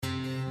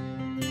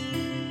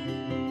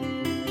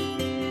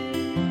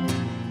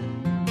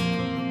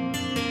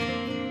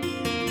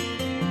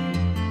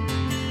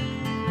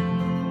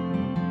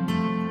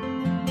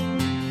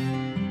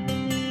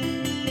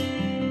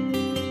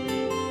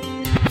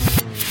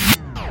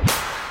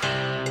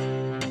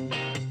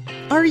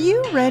Are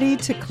you ready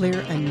to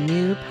clear a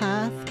new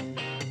path?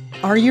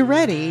 Are you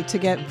ready to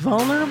get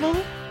vulnerable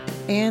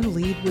and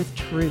lead with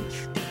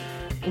truth?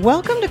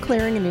 Welcome to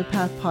Clearing a New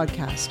Path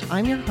podcast.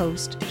 I'm your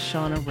host,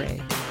 Shauna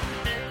Ray.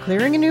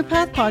 Clearing a New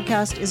Path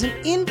podcast is an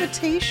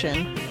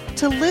invitation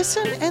to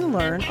listen and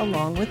learn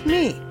along with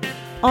me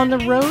on the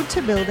road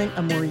to building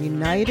a more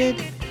united,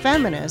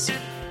 feminist,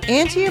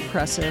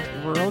 anti-oppressive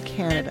rural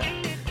Canada,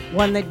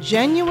 one that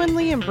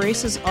genuinely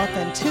embraces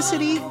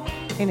authenticity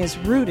and is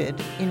rooted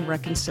in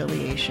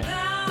reconciliation.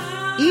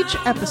 Each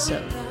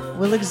episode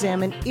will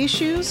examine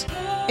issues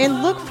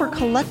and look for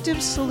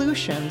collective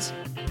solutions,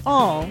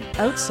 all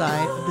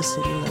outside of the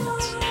city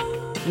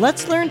limits.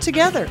 Let's learn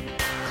together,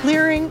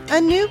 clearing a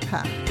new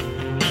path.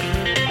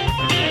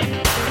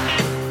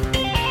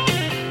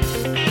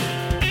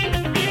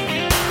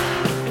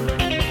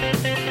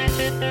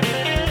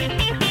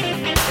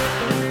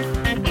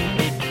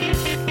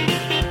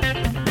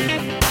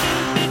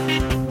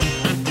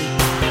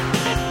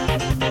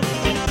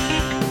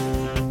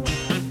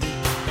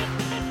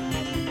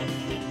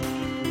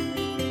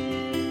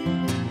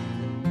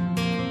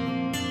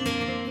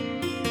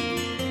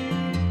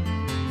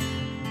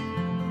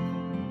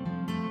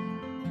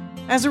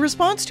 As a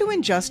response to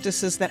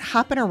injustices that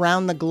happen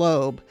around the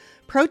globe,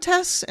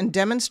 protests and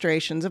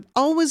demonstrations have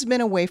always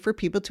been a way for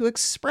people to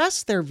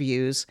express their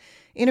views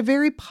in a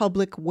very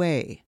public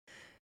way.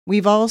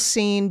 We've all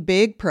seen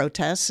big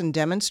protests and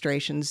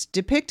demonstrations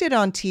depicted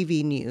on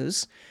TV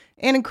news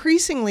and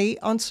increasingly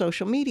on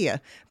social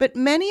media, but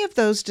many of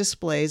those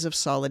displays of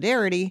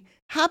solidarity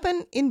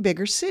happen in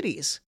bigger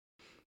cities.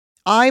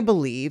 I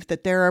believe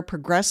that there are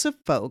progressive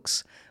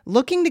folks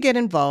looking to get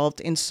involved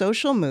in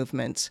social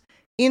movements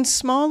in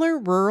smaller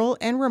rural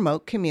and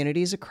remote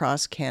communities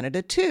across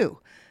Canada too,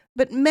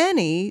 but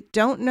many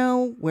don't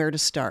know where to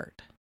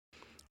start.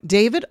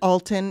 David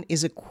Alton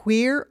is a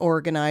queer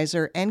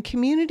organizer and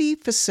community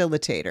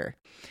facilitator.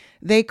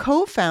 They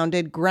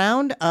co-founded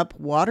Ground Up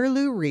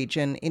Waterloo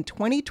Region in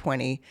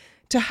 2020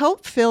 to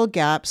help fill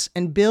gaps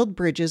and build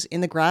bridges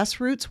in the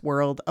grassroots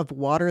world of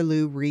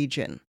Waterloo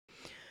Region.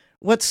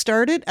 What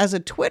started as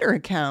a Twitter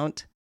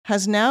account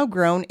has now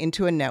grown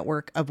into a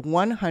network of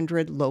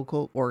 100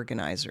 local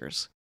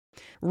organizers.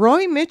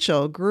 Roy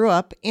Mitchell grew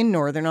up in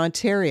Northern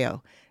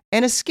Ontario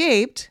and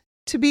escaped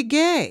to be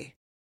gay,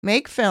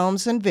 make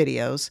films and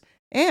videos,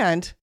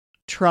 and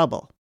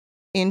trouble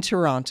in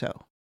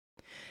Toronto.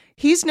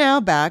 He's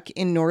now back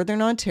in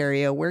Northern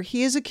Ontario where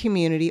he is a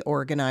community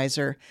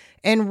organizer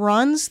and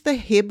runs the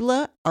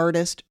Hibla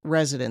Artist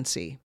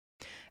Residency.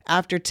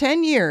 After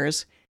 10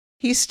 years,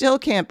 he still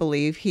can't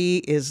believe he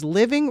is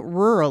living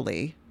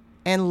rurally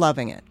and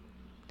loving it.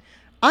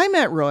 I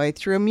met Roy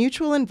through a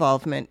mutual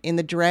involvement in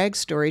the Drag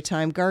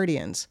Storytime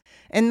Guardians,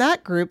 and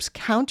that group's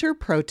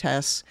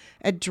counter-protests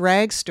at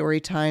drag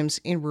storytimes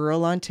in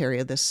rural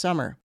Ontario this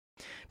summer.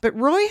 But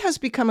Roy has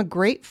become a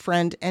great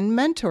friend and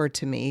mentor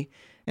to me,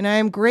 and I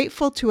am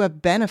grateful to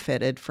have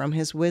benefited from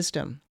his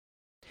wisdom.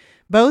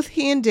 Both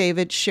he and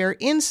David share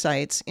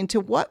insights into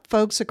what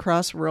folks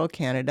across rural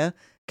Canada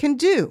can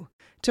do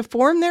to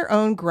form their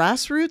own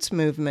grassroots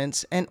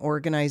movements and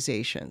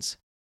organizations.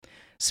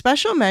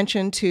 Special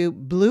mention to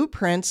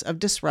Blueprints of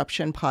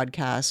Disruption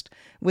podcast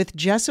with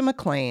Jessa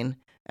McLean,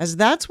 as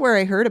that's where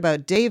I heard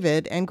about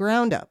David and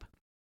Ground Up.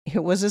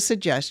 It was a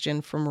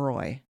suggestion from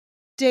Roy.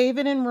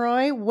 David and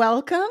Roy,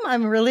 welcome.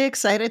 I'm really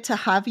excited to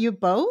have you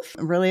both.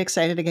 I'm really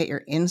excited to get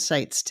your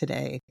insights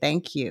today.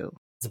 Thank you.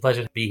 It's a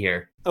pleasure to be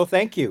here. Oh,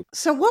 thank you.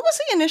 So what was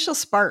the initial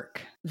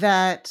spark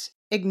that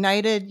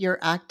ignited your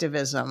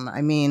activism?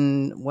 I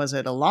mean, was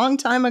it a long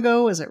time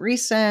ago? Was it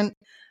recent?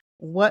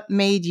 What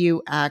made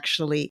you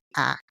actually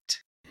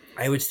act?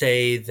 I would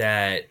say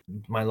that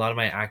a lot of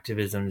my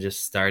activism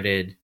just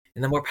started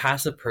in the more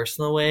passive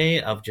personal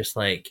way of just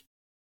like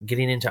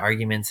getting into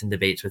arguments and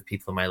debates with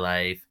people in my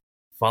life,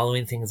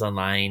 following things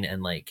online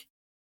and like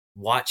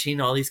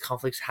watching all these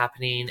conflicts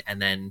happening and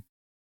then,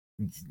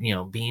 you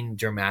know, being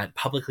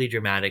publicly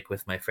dramatic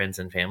with my friends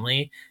and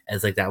family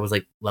as like that was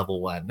like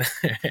level one,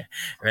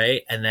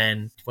 right? And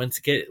then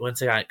once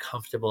I got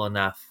comfortable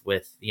enough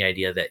with the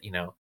idea that, you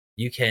know,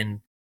 you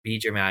can be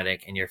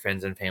dramatic and your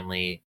friends and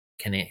family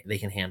can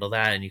handle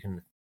that and you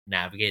can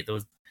navigate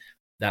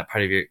that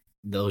part of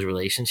those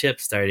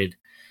relationships, started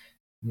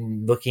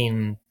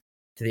looking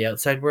to the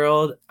outside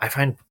world. I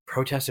find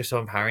protests are so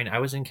empowering. I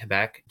was in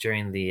Quebec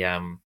during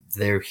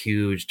their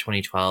huge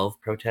 2012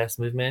 protest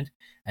movement,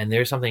 and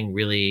there's something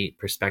really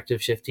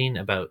perspective shifting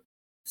about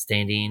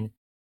standing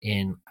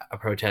in a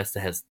protest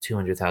that has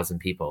 200,000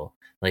 people.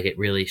 Like it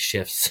really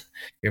shifts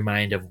your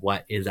mind of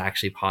what is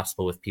actually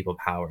possible with people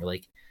power.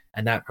 Like,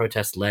 and that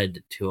protest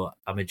led to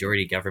a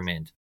majority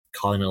government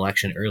calling an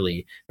election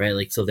early, right?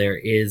 Like, so there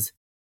is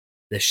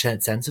the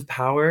sense of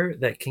power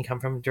that can come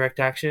from direct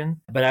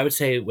action. But I would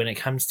say when it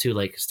comes to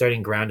like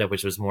starting Ground Up,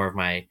 which was more of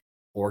my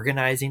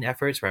organizing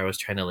efforts where I was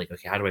trying to like,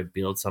 okay, how do I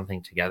build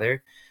something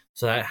together?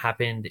 So that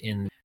happened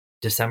in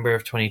December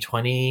of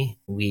 2020.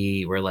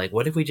 We were like,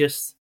 what if we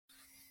just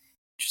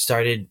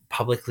started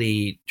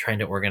publicly trying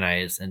to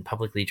organize and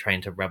publicly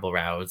trying to rebel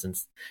rouse and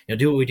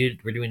do what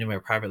we're doing in our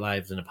private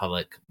lives in a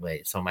public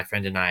way. So my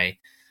friend and I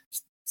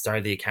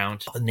started the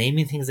account,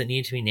 naming things that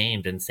need to be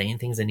named and saying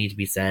things that need to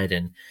be said,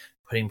 and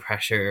putting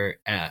pressure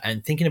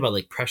and thinking about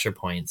like pressure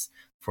points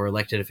for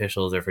elected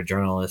officials or for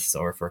journalists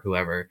or for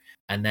whoever.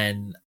 And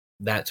then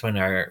that's when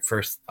our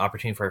first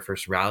opportunity for our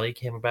first rally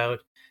came about,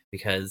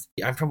 because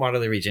I'm from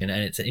Waterloo region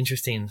and it's an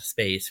interesting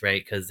space,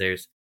 right? Because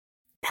there's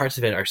parts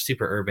of it are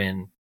super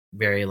urban,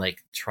 very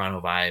like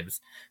Toronto vibes,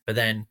 but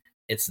then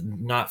it's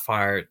not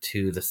far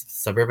to the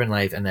suburban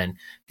life and then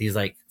these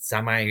like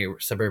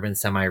semi-suburban,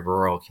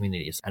 semi-rural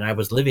communities. And I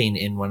was living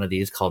in one of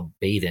these called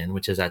Baden,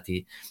 which is at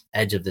the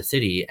edge of the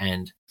city.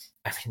 And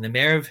I mean, the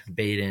mayor of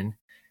Baden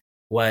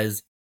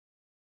was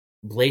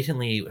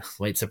blatantly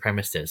white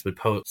supremacist, would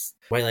post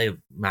White Lives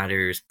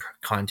Matters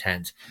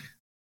content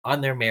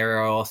on their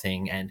mayoral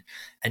thing, and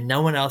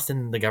no one else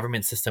in the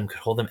government system could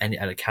hold them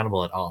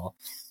accountable at all.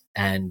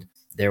 And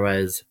there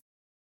was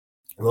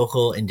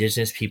local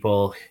Indigenous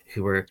people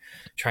who were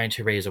trying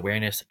to raise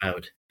awareness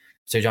about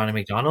Sir John and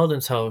Macdonald,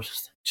 and so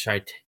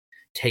tried to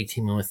tag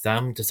teaming with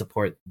them to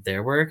support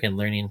their work and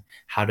learning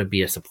how to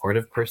be a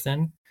supportive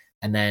person.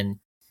 And then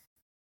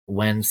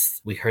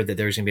once we heard that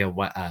there was going to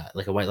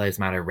be a White Lives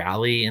Matter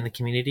rally in the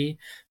community,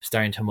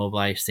 starting to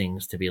mobilize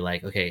things to be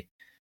like, okay,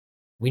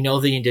 we know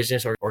the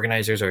Indigenous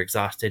organizers are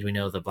exhausted. We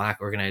know the Black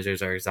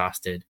organizers are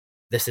exhausted.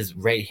 This is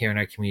right here in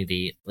our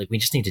community. Like, we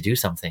just need to do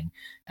something.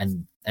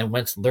 And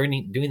once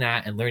doing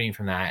that and learning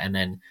from that, and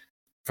then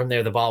from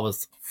there, the ball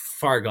was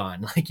far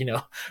gone. Like,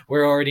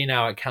 we're already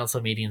now at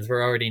council meetings.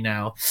 We're already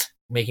now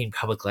making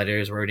public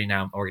letters. We're already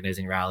now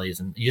organizing rallies,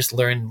 and you just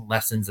learn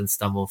lessons and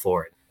stumble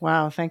forward.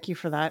 Wow, thank you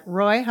for that.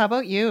 Roy, how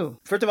about you?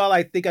 First of all,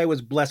 I think I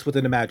was blessed with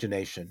an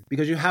imagination,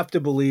 because you have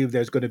to believe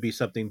there's going to be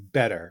something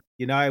better.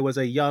 I was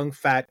a young,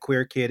 fat,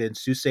 queer kid in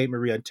Sault Ste.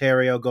 Marie,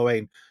 Ontario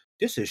going,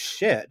 this is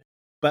shit.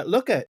 But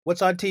look at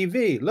what's on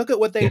TV. Look at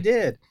what they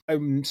did.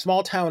 I'm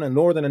small town in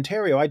Northern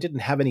Ontario. I didn't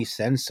have any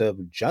sense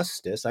of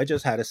justice. I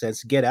just had a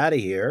sense, get out of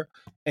here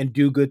and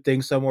do good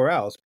things somewhere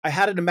else. I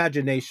had an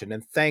imagination,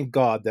 and thank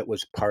God that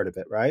was part of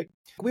it, right?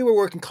 We were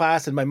working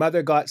class, and my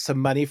mother got some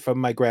money from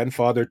my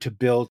grandfather to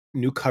build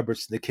new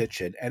cupboards in the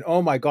kitchen. And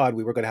oh my God,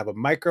 we were going to have a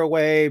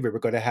microwave. We were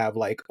going to have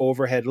like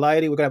overhead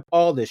lighting. We were going to have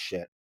all this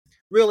shit.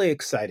 Really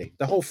exciting.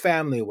 The whole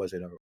family was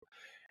in it.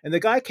 And the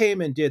guy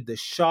came and did the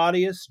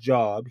shoddiest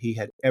job he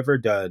had ever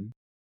done.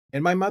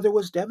 And my mother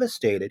was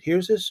devastated.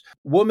 Here's this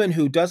woman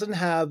who doesn't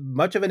have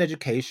much of an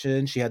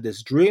education. She had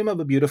this dream of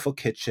a beautiful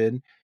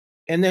kitchen.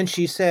 And then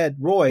she said,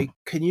 Roy,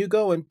 can you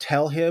go and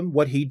tell him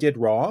what he did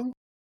wrong?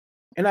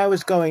 And I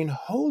was going,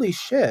 holy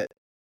shit.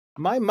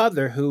 My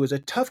mother, who is a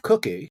tough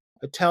cookie,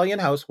 Italian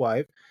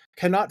housewife,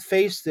 cannot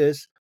face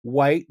this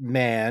white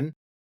man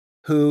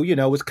who,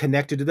 was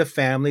connected to the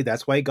family.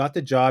 That's why he got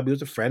the job. He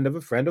was a friend of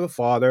a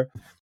father.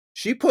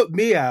 She put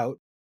me out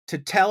to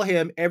tell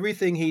him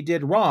everything he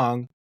did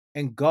wrong,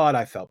 and God,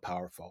 I felt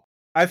powerful.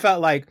 I felt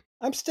like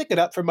I'm sticking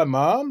up for my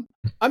mom.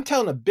 I'm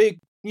telling a big,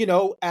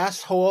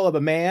 asshole of a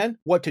man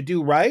what to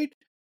do right.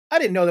 I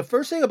didn't know the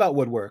first thing about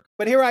woodwork,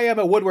 but here I am,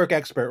 a woodwork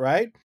expert,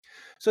 right?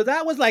 So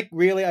that was like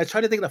really, I was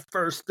trying to think of the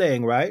first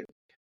thing, right?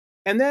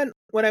 And then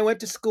when I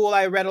went to school,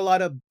 I read a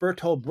lot of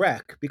Bertolt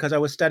Brecht because I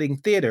was studying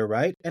theater,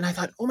 right? And I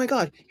thought, oh my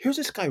God, here's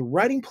this guy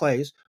writing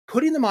plays,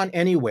 putting them on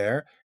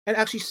anywhere, and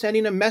actually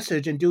sending a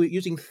message and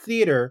using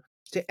theater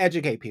to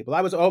educate people. I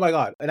was, oh my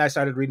God. And I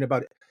started reading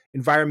about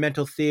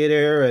environmental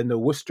theater and the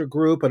Worcester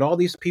Group and all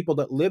these people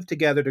that live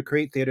together to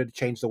create theater to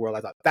change the world.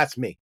 I thought, that's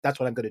me. That's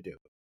what I'm going to do.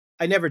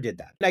 I never did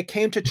that. And I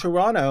came to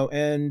Toronto,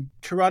 and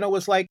Toronto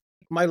was like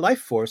my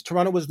life force.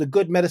 Toronto was the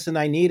good medicine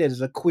I needed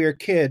as a queer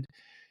kid.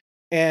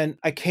 And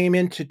I came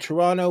into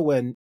Toronto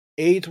when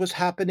AIDS was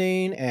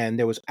happening and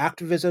there was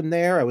activism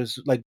there. I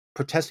was like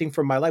protesting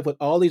for my life with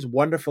all these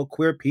wonderful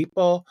queer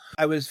people.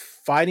 I was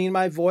finding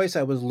my voice.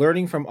 I was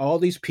learning from all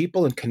these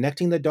people and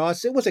connecting the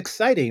dots. It was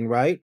exciting,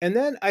 right? And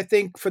then I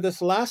think for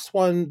this last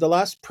one, the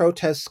last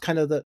protest kind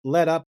of that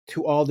led up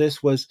to all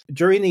this was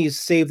during these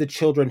Save the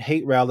Children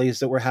hate rallies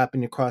that were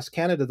happening across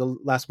Canada. The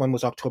last one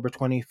was October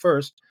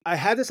 21st. I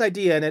had this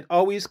idea, and it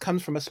always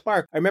comes from a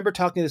spark. I remember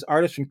talking to this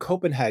artist from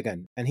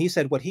Copenhagen, and he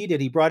said what he did,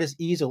 he brought his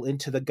easel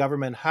into the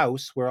government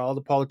house where all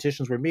the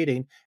politicians were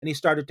meeting, and he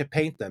started to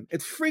paint them.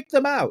 It freaked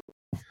them out.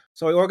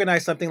 So I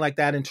organized something like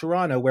that in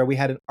Toronto where we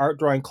had an art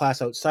drawing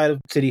class outside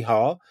of City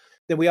Hall.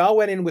 Then we all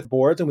went in with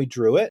boards and we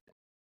drew it.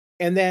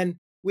 And then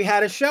we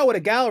had a show at a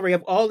gallery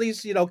of all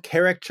these,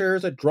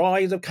 characters,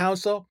 drawings of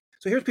council.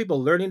 So here's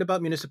people learning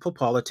about municipal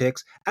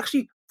politics.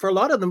 Actually, for a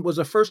lot of them, it was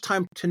the first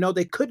time to know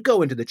they could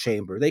go into the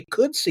chamber. They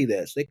could see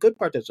this. They could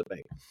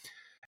participate.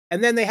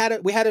 And then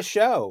we had a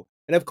show.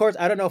 And of course,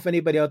 I don't know if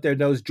anybody out there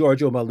knows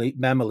Giorgio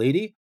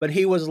Mammaliti, but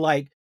he was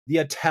like the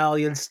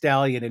Italian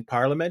stallion in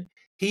Parliament.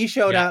 He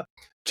showed up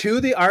to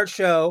the art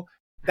show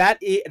that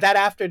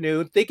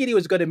afternoon, thinking he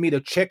was going to meet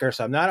a chick or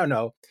something. I don't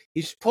know.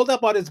 He pulled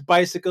up on his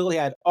bicycle. He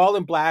had all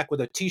in black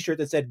with a T-shirt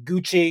that said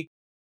Gucci.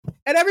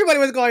 And everybody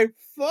was going,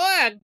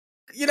 fuck,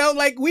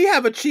 like we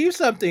have achieved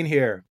something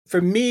here.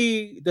 For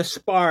me, the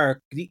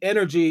spark, the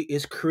energy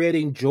is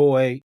creating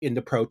joy in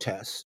the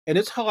protests. And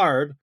it's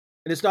hard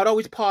and it's not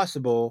always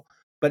possible.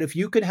 But if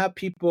you can have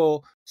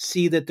people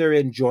see that they're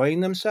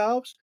enjoying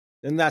themselves,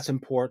 then that's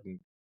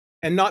important.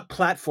 And not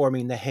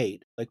platforming the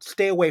hate, like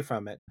stay away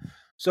from it.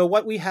 So,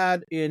 what we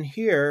had in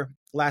here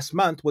last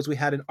month was we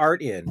had an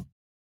art in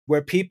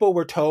where people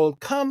were told,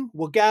 come,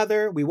 we'll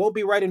gather. We won't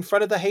be right in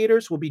front of the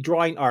haters. We'll be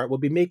drawing art. We'll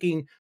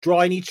be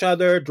drawing each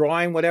other,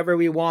 drawing whatever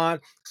we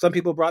want. Some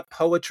people brought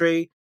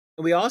poetry.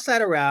 And we all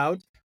sat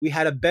around. We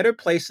had a better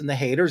place than the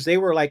haters. They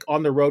were like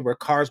on the road where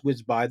cars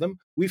whizzed by them.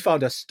 We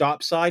found a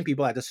stop sign.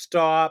 People had to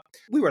stop.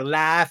 We were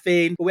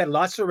laughing. We had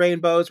lots of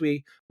rainbows.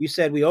 We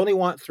said we only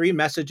want 3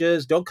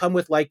 messages. Don't come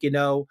with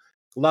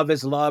love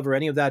is love or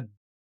any of that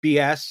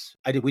BS.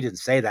 We didn't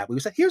say that. We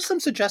said, here's some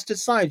suggested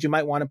signs you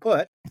might want to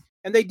put.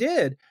 And they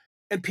did.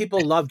 And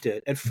people loved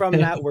it. And from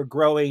that, we're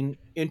growing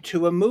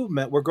into a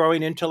movement. We're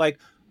growing into like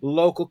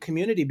local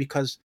community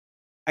because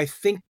I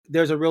think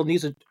there's a real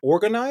need to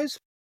organize.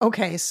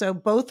 Okay, so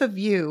both of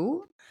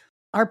you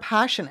are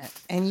passionate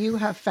and you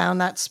have found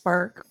that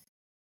spark.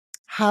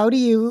 How do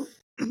you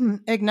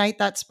ignite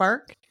that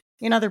spark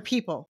in other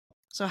people?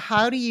 So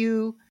how do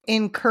you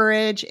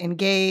encourage,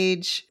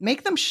 engage,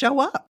 make them show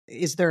up?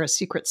 Is there a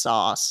secret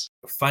sauce?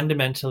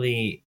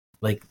 Fundamentally,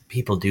 like,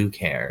 people do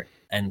care.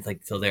 And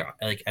like, so they're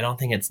like, I don't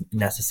think it's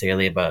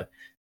necessarily about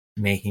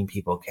making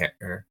people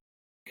care,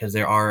 because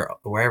there are,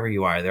 wherever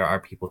you are, there are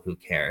people who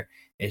care.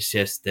 It's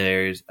just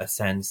there's a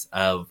sense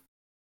of,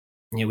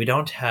 we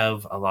don't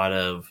have a lot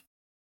of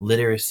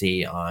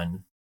literacy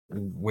on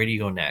where do you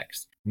go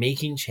next.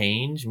 Making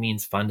change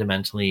means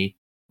fundamentally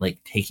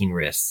like taking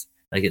risks.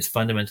 Like, it's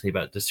fundamentally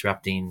about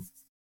disrupting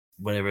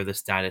whatever the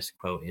status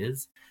quo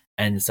is.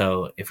 And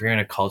so if you're in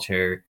a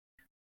culture,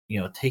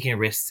 taking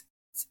risks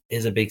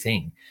is a big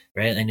thing,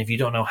 right? And if you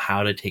don't know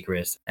how to take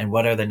risks and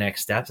what are the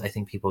next steps, I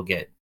think people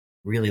get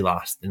really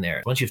lost in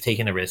there. Once you've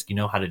taken a risk, you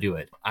know how to do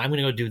it. I'm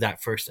going to go do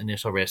that first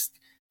initial risk,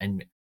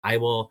 and I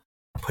will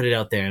put it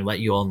out there and let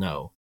you all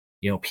know.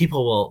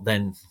 People will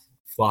then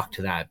flock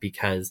to that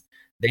because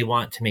they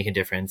want to make a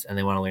difference and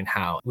they want to learn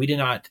how. We do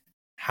not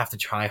have to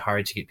try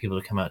hard to get people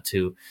to come out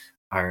to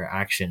our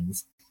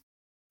actions.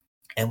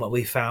 And what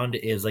we found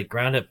is, like,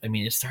 ground up,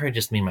 it started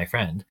just me and my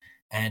friend.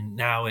 And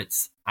now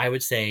it's, I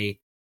would say,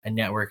 a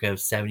network of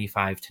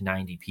 75 to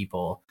 90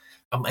 people.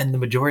 And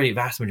the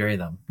vast majority of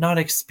them, not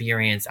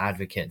experienced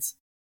advocates.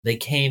 They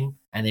came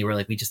and they were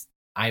like,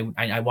 I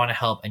want to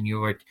help. And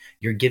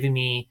you're giving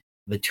me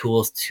the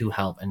tools to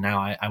help. And now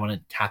I want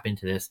to tap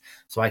into this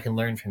so I can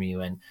learn from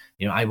you. And,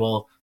 I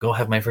will go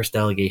have my first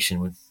delegation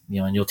with,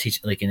 and you'll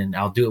teach, like, and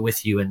I'll do it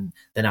with you. And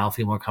then I'll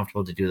feel more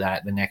comfortable to do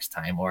that the next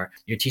time. Or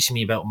you're teaching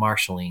me about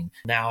marshalling.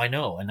 Now I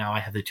know, and now I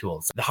have the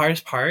tools. The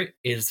hardest part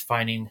is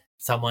finding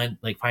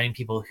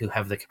people who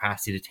have the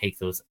capacity to take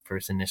those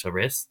first initial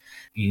risks.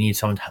 You need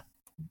someone to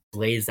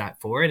blaze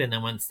that forward. And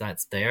then once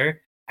that's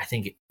there, I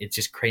think it's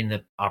just creating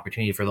the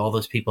opportunity for all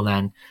those people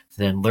then to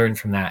then learn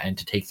from that and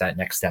to take that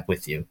next step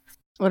with you.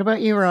 What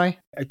about you, Roy?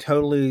 I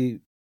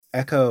totally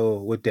echo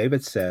what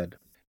David said.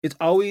 It's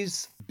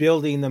always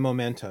building the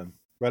momentum,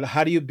 right?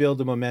 How do you build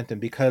the momentum?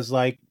 Because,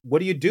 like, what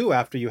do you do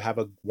after you have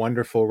a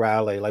wonderful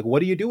rally? Like, what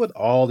do you do with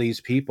all these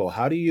people?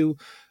 How do you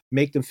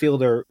make them feel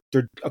they're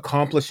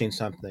accomplishing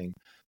something?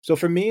 So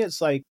for me,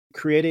 it's like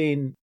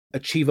creating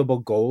achievable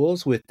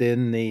goals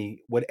within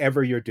the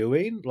whatever you're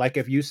doing. Like,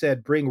 if you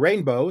said bring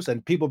rainbows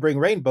and people bring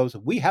rainbows,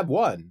 we have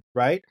one,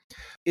 right?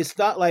 It's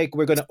not like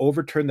we're going to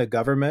overturn the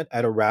government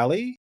at a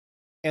rally.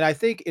 And I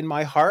think in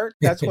my heart,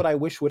 that's what I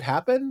wish would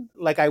happen.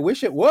 Like, I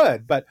wish it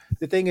would. But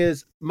the thing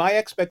is, my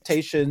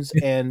expectations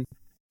and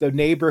the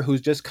neighbor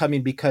who's just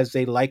coming because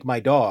they like my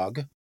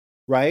dog,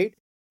 right,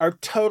 are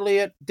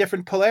totally at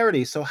different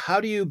polarities. So how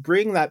do you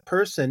bring that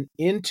person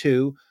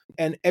into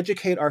and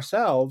educate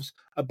ourselves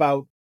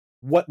about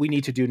what we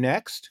need to do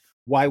next,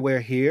 why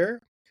we're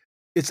here?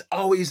 It's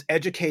always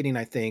educating,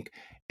 I think.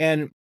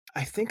 And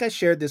I think I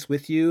shared this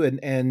with you,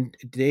 and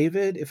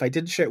David, if I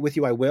didn't share it with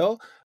you, I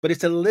will. But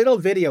it's a little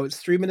video. It's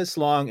 3 minutes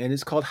long, and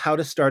it's called How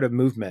to Start a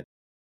Movement.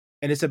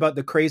 And it's about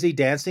the crazy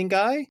dancing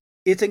guy.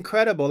 It's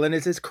incredible. And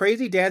it's this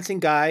crazy dancing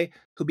guy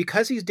who,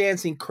 because he's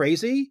dancing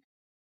crazy,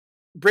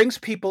 brings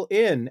people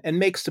in and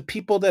makes the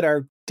people that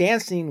are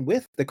dancing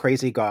with the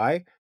crazy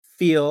guy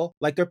feel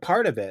like they're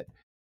part of it.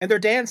 And they're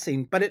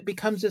dancing, but it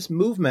becomes this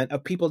movement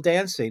of people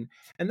dancing.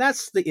 And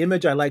that's the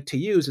image I like to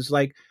use. Is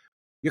like,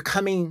 you're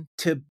coming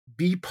to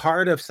be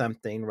part of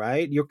something,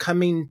 right? You're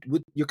coming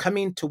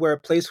to where a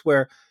place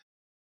where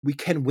we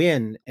can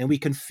win and we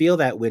can feel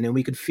that win and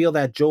we can feel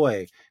that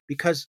joy.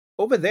 Because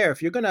over there,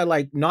 if you're going to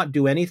like not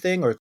do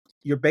anything, or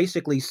you're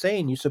basically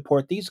saying you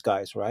support these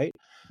guys, right?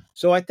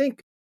 So I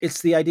think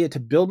it's the idea to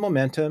build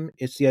momentum.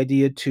 It's the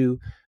idea to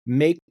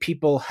make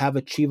people have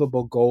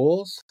achievable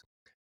goals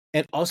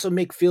and also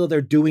make feel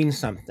they're doing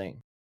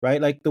something,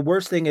 right? Like, the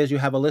worst thing is you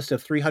have a list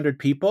of 300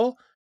 people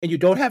and you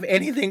don't have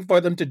anything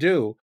for them to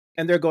do.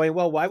 And they're going,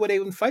 well, why would I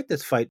even fight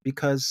this fight?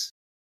 Because,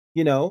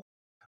 you know,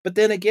 But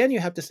then again, you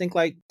have to think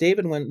like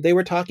David, when they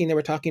were talking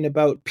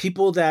about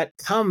people that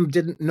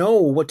didn't know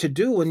what to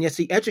do, and yes,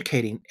 the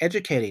educating.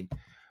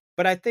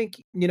 But I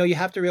think, you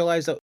have to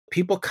realize that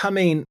people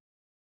coming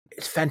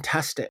is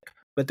fantastic,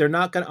 but they're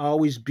not going to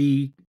always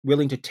be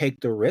willing to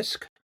take the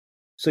risk.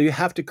 So you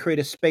have to create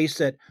a space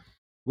that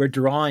we're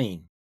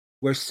drawing,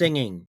 we're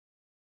singing,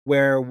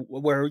 we're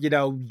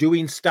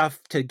doing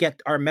stuff to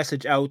get our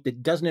message out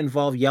that doesn't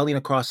involve yelling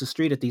across the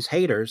street at these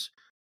haters,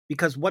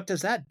 because what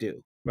does that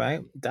do,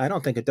 right? I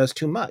don't think it does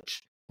too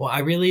much. Well, I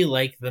really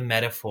like the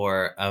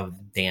metaphor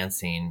of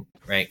dancing,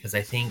 right? Because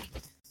I think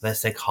the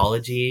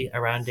psychology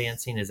around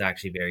dancing is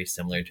actually very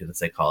similar to the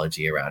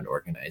psychology around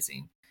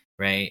organizing,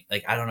 right?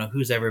 Like, I don't know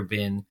who's ever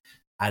been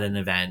at an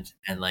event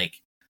and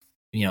like,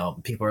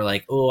 people are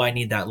like, oh, I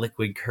need that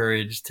liquid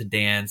courage to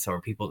dance,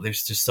 or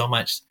there's just so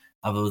much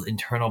of those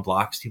internal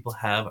blocks people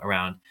have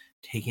around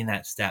taking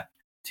that step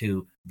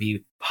to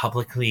be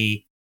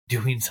publicly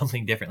doing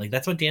something different. Like,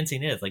 that's what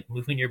dancing is, like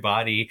moving your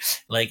body,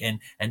 like, and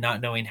not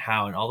knowing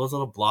how, and all those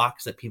little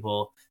blocks that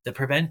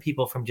prevent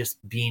people from just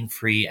being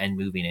free and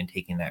moving and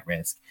taking that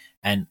risk.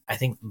 And I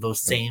think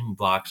those same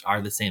blocks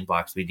are the same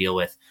blocks we deal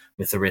with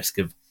the risk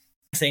of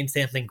saying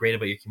something great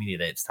about your community,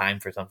 that it's time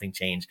for something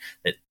change,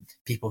 that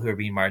people who are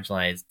being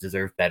marginalized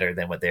deserve better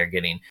than what they're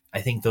getting.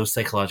 I think those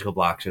psychological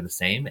blocks are the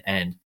same.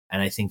 And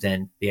I think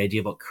then the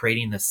idea about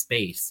creating the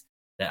space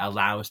that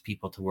allows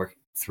people to work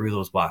through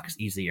those blocks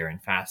easier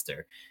and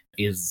faster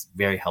is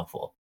very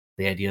helpful.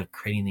 The idea of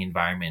creating the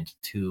environment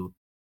to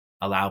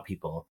allow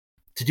people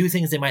to do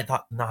things they might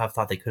not have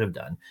thought they could have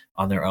done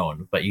on their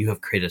own, but you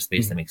have created a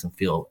space that makes them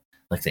feel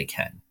like they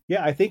can.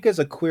 Yeah, I think as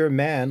a queer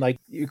man, like,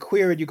 you're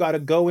queer and you got to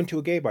go into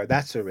a gay bar.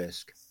 That's a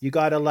risk. You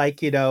got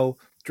to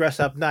dress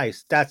up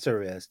nice. That's a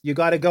risk. You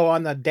got to go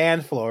on the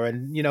dance floor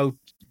and,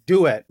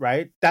 do it,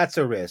 right? That's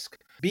a risk.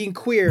 Being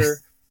queer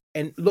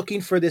and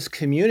looking for this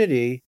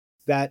community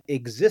that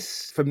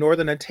exists from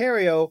Northern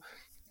Ontario,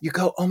 you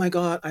go, oh my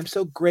God, I'm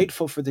so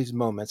grateful for these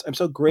moments. I'm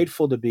so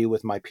grateful to be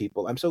with my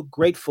people. I'm so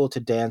grateful to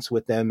dance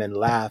with them and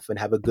laugh and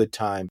have a good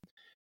time.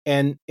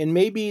 And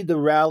maybe the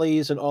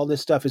rallies and all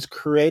this stuff is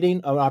creating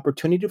an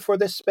opportunity for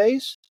this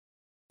space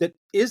that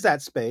is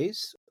that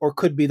space, or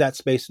could be that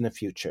space in the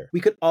future.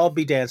 We could all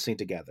be dancing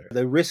together.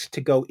 The risk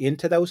to go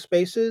into those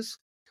spaces,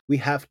 we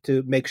have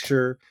to make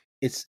sure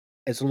it's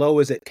as low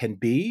as it can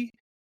be,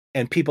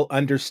 and people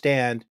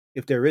understand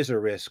if there is a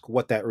risk,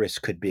 what that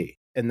risk could be.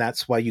 And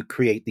that's why you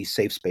create these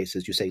safe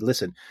spaces. You say,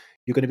 listen,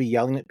 you're going to be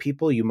yelling at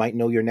people. You might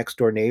know your next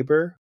door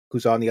neighbor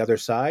who's on the other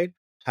side.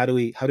 How do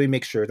we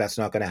make sure that's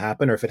not going to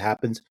happen? Or if it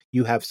happens,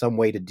 you have some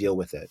way to deal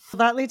with it. Well,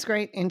 that leads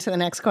great into the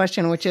next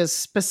question, which is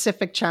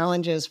specific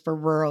challenges for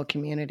rural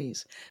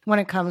communities when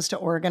it comes to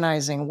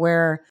organizing,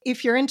 where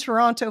if you're in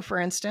Toronto, for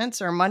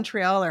instance, or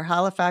Montreal or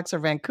Halifax or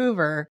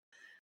Vancouver,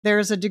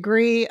 there's a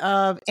degree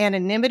of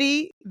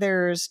anonymity,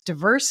 there's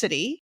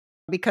diversity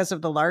because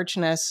of the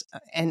largeness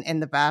and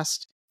the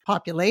vast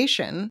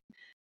population.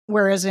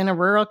 Whereas in a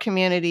rural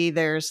community,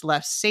 there's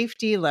less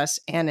safety, less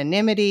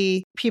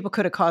anonymity. People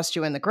could accost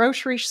you in the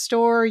grocery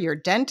store. Your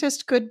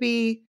dentist could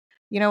be,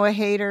 a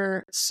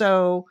hater.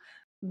 So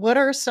what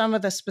are some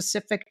of the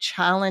specific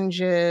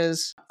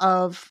challenges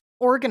of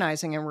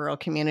organizing in rural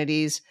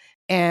communities,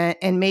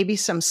 and maybe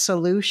some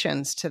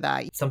solutions to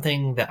that?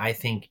 Something that I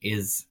think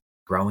is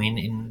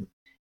growing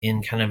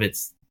in kind of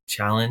its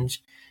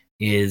challenge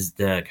is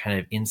the kind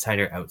of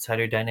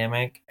insider-outsider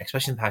dynamic.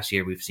 Especially in the past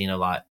year, we've seen a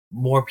lot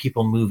more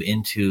people move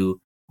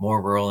into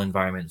more rural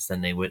environments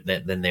than they would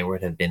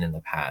have been in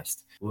the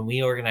past. When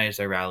we organized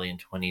our rally in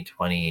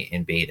 2020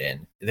 in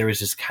Baden, there was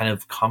this kind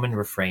of common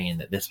refrain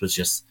that this was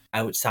just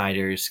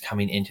outsiders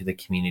coming into the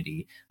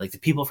community, like the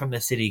people from the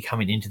city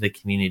coming into the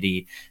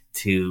community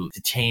to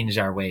change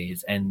our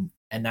ways. And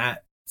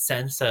that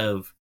sense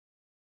of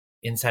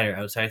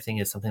insider-outsider thing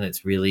is something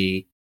that's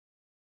really,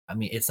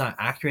 it's not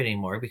accurate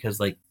anymore, because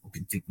like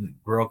the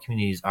rural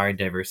communities are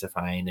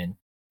diversifying and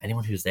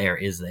anyone who's there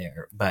is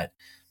there. But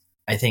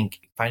I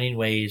think finding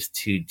ways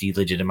to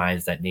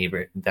delegitimize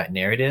that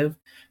narrative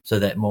so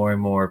that more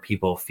and more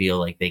people feel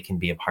like they can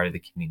be a part of the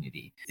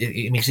community.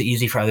 It makes it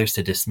easy for others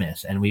to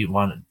dismiss, and we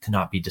want it to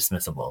not be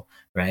dismissible,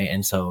 right?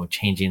 And so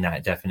changing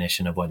that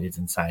definition of what is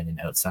inside and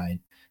outside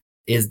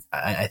is,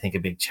 I think, a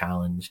big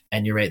challenge.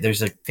 And you're right,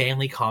 there's a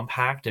family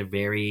compact of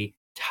very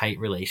tight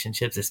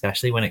relationships,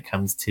 especially when it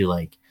comes to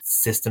like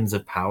systems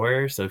of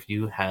power. So if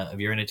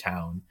you're in a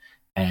town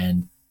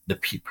and the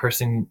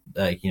person,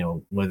 like,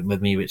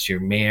 with me, it's your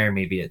mayor,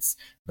 maybe it's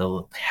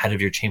the head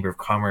of your chamber of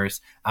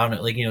commerce. I don't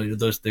know, like,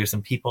 there's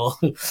some people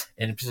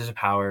in a position of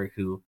power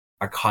who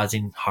are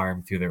causing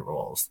harm through their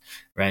roles,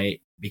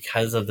 right?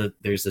 Because of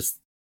there's this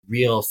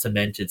real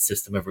cemented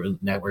system of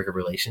network of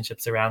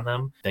relationships around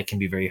them that can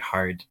be very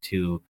hard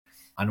to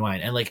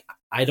unwind. And like,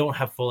 I don't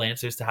have full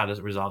answers to how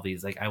to resolve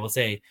these. Like, I will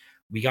say,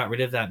 we got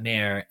rid of that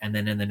mayor, and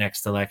then in the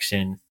next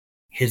election,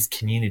 his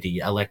community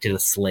elected a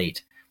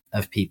slate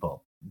of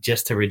people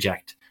just to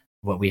reject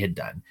what we had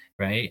done,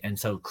 right? And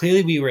so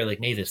clearly we were like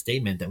made a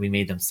statement that we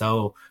made them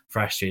so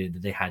frustrated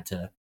that they had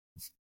to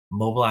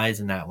mobilize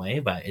in that way,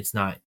 but it's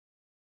not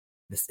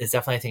it's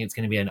definitely, I think it's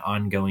going to be an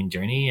ongoing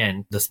journey.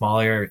 And the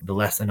smaller, the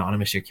less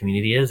anonymous your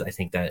community is, I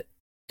think that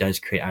does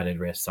create added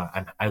risk. So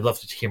I'd love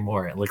to hear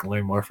more and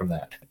learn more from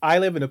that. I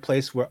live in a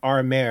place where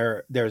our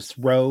mayor, there's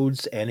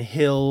roads and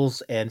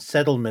hills and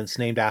settlements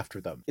named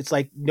after them. It's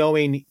like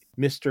knowing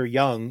Mr.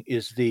 Young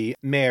is the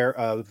mayor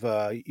of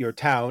your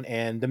town,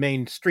 and the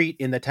main street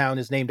in the town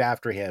is named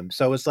after him.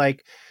 So it's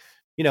like,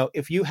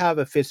 if you have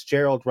a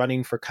Fitzgerald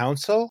running for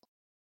council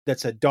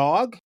that's a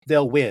dog,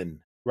 they'll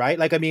win, right?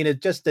 Like, I mean,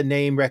 it's just the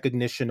name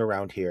recognition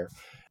around here.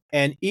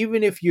 And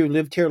even if you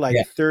lived here like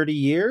 30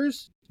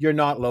 years, you're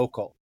not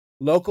local.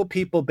 Local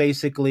people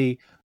basically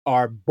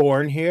are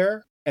born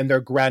here and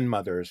their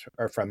grandmothers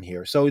are from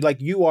here. So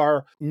like, you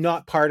are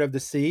not part of the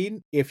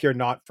scene if you're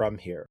not from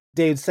here.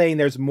 Dave's saying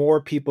there's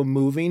more people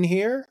moving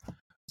here.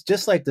 It's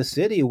just like the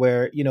city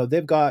where,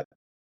 they've got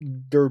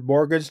their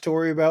mortgage to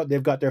worry about.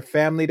 They've got their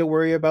family to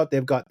worry about.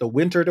 They've got the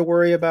winter to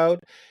worry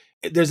about.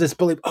 There's this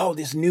belief,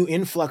 this new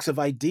influx of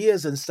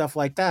ideas and stuff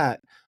like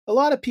that. A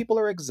lot of people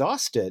are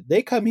exhausted.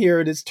 They come here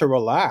and it's to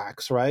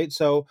relax, right?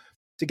 So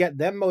to get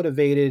them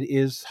motivated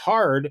is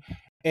hard.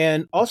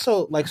 And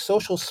also, like,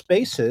 social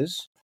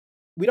spaces,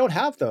 we don't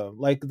have them.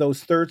 Like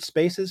those third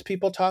spaces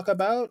people talk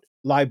about,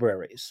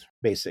 libraries,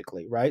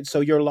 basically, right? So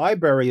your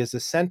library is the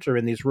center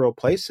in these rural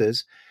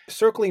places.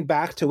 Circling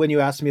back to when you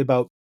asked me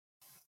about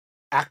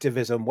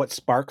activism, what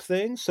sparked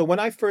things. So when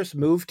I first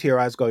moved here,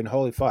 I was going,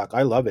 holy fuck,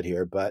 I love it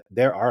here, but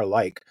there are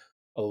like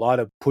a lot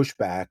of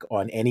pushback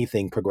on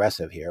anything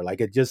progressive here. Like,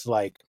 it just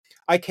like,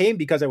 I came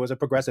because there was a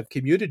progressive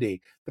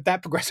community, but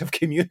that progressive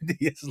community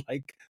is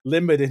like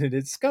limited in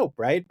its scope,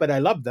 right? But I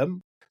love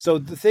them. So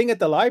the thing at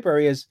the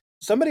library is,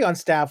 somebody on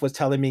staff was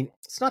telling me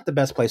it's not the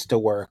best place to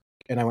work.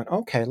 And I went,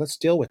 okay, let's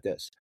deal with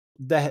this.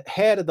 The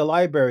head of the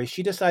library,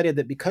 she decided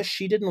that because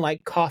she didn't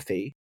like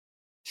coffee,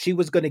 she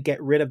was going to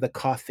get rid of the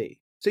coffee.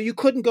 So you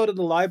couldn't go to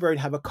the library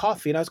and have a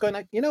coffee. And I was going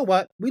like, you know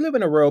what? We live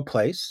in a rural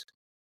place.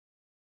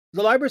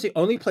 The library is the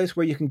only place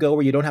where you can go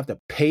where you don't have to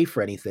pay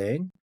for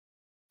anything.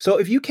 So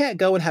if you can't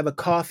go and have a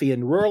coffee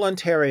in rural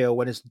Ontario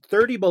when it's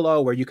 30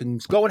 below, where you can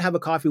go and have a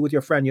coffee with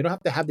your friend, you don't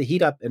have to have the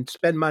heat up and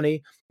spend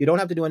money. You don't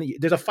have to do any.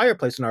 There's a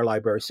fireplace in our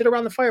library. Sit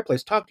around the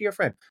fireplace, talk to your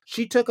friend.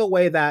 She took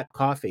away that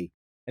coffee.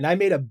 And I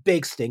made a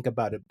big stink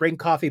about it. Bring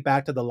coffee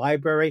back to the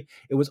library.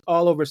 It was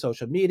all over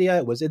social media.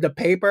 It was in the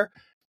paper.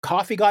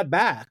 Coffee got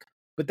back.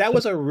 But that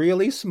was a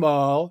really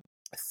small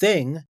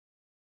thing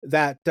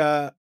that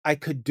I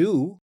could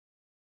do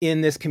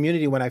in this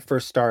community when I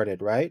first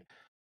started, right?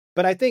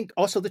 But I think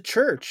also the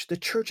church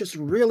is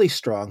really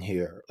strong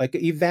here. Like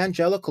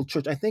evangelical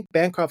church, I think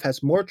Bancroft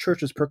has more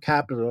churches per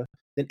capita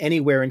than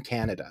anywhere in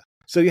Canada.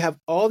 So you have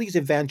all these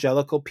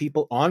evangelical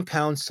people on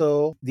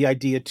council. The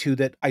idea too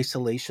that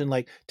isolation,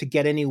 like to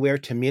get anywhere,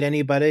 to meet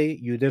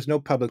anybody, there's no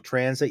public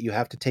transit. You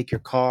have to take your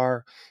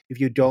car. If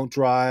you don't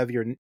drive,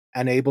 you're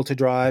unable to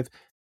drive.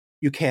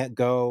 You can't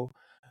go.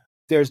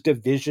 There's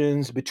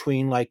divisions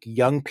between like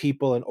young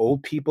people and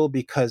old people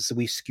because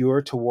we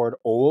skewer toward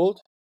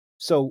old.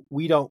 So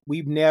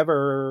we've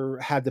never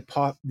had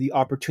the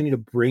opportunity to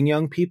bring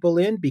young people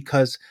in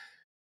because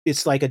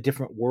it's like a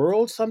different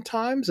world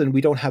sometimes, and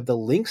we don't have the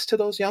links to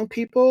those young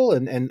people,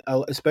 and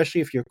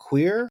especially if you're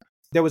queer.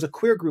 There was a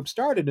queer group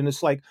started, and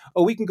it's like,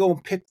 oh, we can go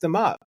and pick them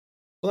up.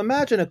 Well,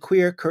 imagine a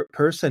queer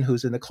person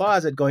who's in the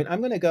closet going, I'm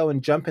going to go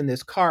and jump in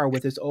this car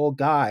with this old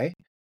guy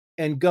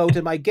and go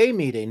to my gay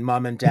meeting,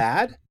 mom and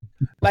dad.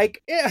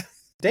 Like, yeah,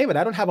 David,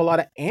 I don't have a lot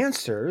of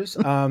answers.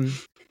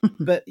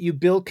 But you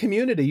build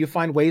community. You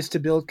find ways to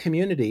build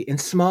community in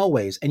small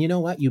ways. And you know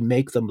what? You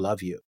make them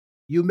love you.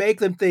 You make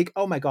them think,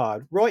 oh my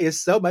God, Roy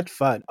is so much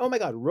fun. Oh my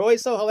God,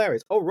 Roy's so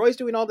hilarious. Oh, Roy's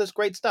doing all this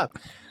great stuff.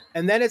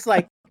 And then it's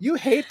like, you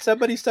hate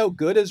somebody so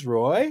good as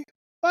Roy?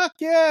 Fuck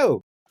you.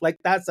 Like,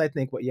 that's, I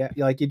think, what,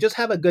 like, you just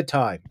have a good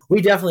time.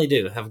 We definitely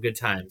do have good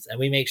times. And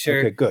we make sure,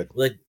 okay, good.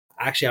 Like,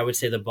 actually, I would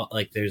say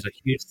there's a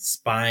huge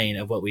spine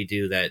of what we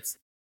do that's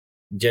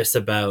just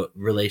about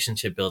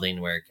relationship building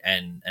work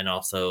and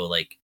also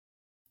like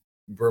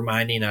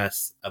reminding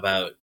us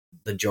about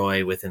the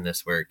joy within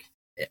this work.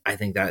 I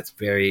think that's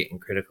very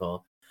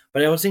critical.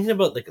 But I was thinking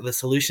about like the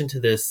solution to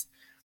this,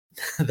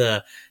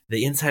 the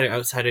insider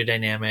outsider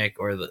dynamic,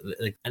 or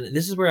and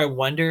this is where I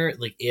wonder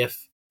like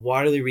if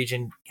Waterloo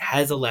Region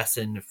has a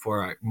lesson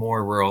for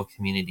more rural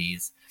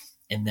communities,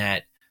 in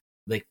that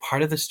like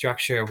part of the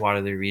structure of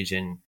Waterloo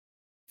Region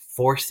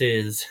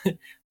forces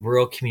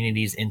rural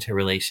communities into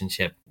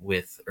relationship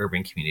with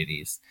urban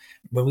communities.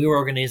 When we were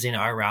organizing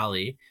our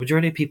rally,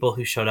 majority of people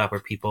who showed up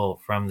were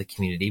people from the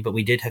community, but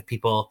we did have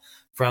people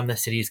from the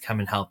cities come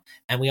and help.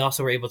 And we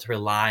also were able to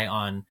rely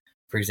on,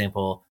 for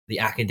example, the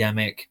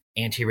academic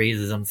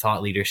anti-racism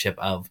thought leadership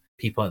of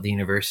people at the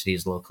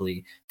universities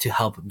locally to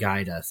help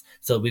guide us.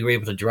 So we were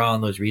able to draw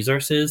on those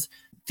resources.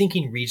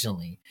 Thinking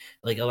regionally,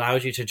 like,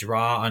 allows you to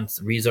draw on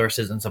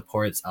resources and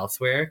supports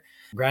elsewhere.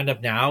 Ground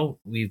Up Now,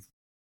 we've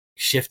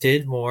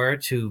shifted more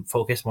to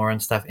focus more on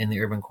stuff in the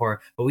urban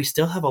core, but we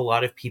still have a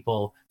lot of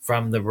people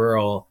from the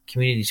rural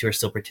communities who are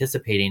still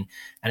participating.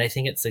 And I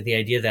think it's like the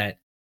idea that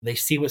they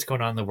see what's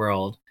going on in the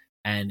world,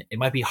 And it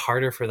might be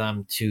harder for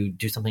them to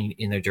do something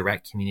in their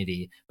direct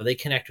community, but they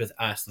connect with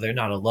us. So they're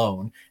not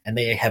alone, and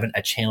they have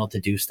a channel to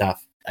do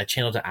stuff, a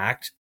channel to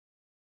act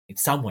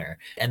somewhere.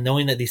 And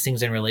knowing that these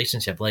things are in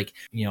relationship, like,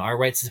 our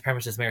white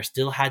supremacist mayor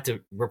still had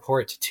to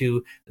report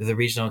to the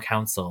regional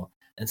council.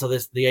 And so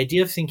the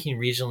idea of thinking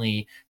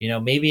regionally,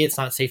 maybe it's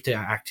not safe to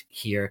act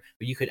here,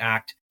 but you could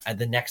act at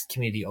the next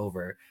community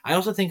over. I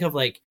also think of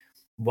like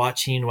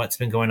watching what's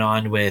been going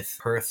on with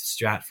Perth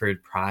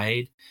Stratford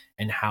Pride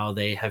and how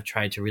they have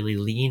tried to really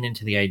lean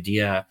into the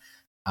idea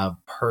of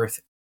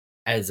Perth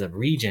as a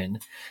region.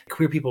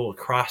 Queer people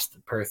across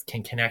Perth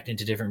can connect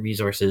into different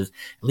resources,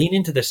 lean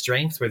into the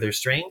strengths where there's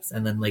strengths,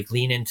 and then like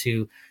lean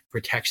into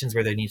protections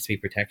where there needs to be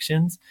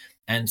protections.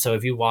 And so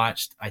if you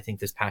watched, I think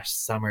this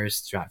past summer's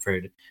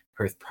Stratford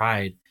Perth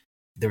Pride,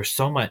 there was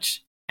so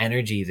much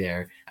energy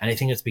there. And I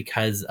think it's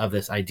because of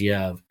this idea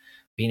of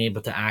being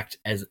able to act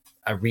as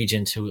a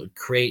region to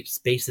create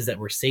spaces that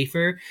were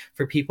safer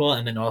for people,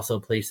 and then also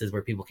places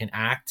where people can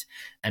act,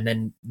 and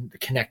then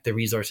connect the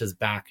resources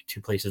back to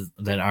places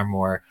that are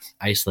more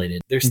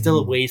isolated. There's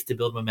still ways to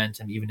build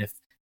momentum, even if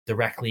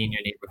directly in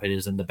your neighborhood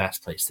isn't the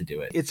best place to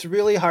do it. It's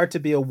really hard to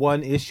be a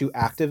one-issue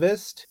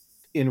activist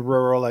in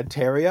rural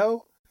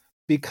Ontario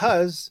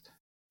because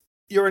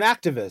you're an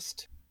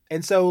activist.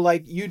 And so,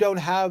 like, you don't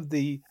have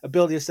the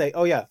ability to say,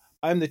 oh, yeah,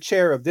 I'm the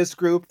chair of this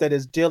group that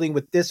is dealing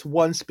with this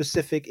one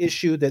specific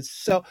issue that's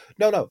so...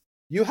 No.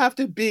 You have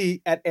to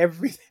be at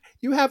everything.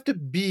 You have to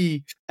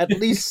be at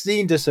least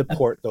seen to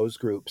support those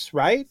groups,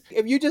 right?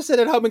 If you just sit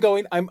at home and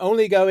going, I'm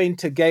only going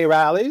to gay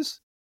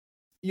rallies,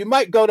 you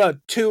might go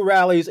to 2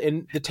 rallies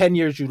in the 10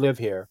 years you live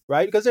here,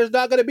 right? Because there's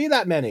not going to be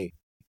that many.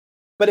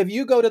 But if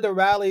you go to the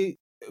rally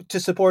to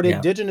support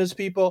Indigenous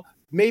people,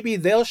 maybe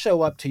they'll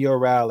show up to your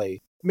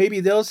rally.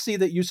 Maybe they'll see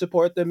that you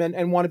support them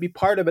and want to be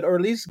part of it, or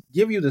at least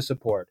give you the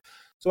support.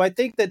 So I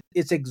think that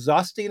it's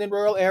exhausting in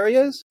rural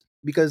areas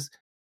because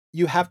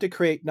you have to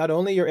create not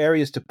only your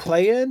areas to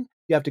play in,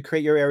 you have to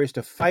create your areas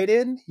to fight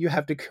in, you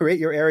have to create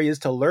your areas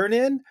to learn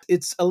in.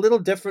 It's a little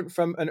different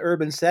from an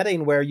urban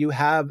setting where you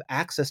have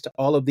access to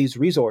all of these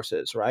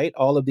resources, right?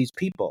 All of these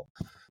people.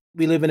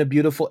 We live in a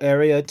beautiful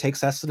area, take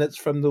sustenance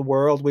from the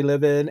world we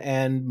live in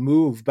and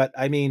move. But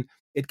I mean,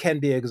 it can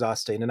be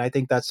exhausting. And I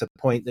think that's a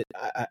point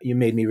that you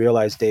made me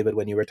realize, David,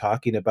 when you were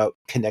talking about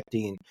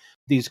connecting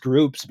these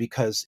groups,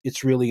 because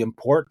it's really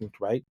important,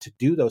 right, to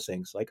do those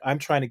things. Like I'm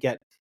trying to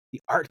get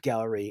the art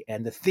gallery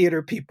and the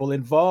theater people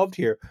involved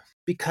here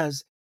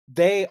because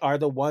they are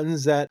the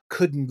ones that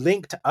could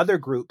link to other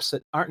groups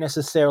that aren't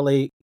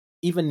necessarily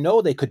even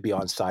know they could be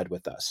on side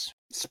with us,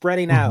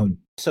 spreading out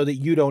so that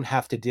you don't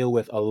have to deal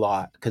with a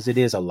lot, because it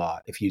is a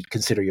lot if you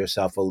consider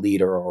yourself a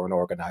leader or an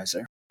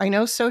organizer. I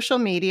know social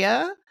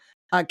media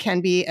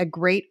can be a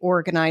great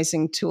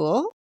organizing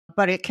tool,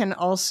 but it can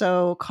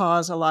also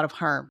cause a lot of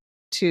harm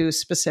to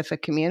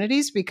specific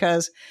communities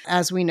because,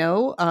 as we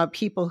know,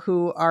 people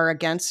who are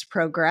against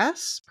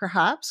progress,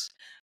 perhaps,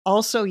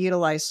 also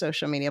utilize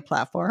social media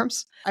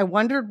platforms. I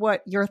wondered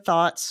what your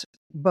thoughts,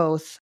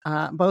 both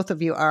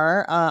of you,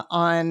 are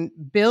on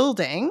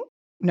building,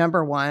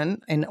 number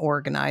one, in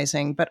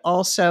organizing, but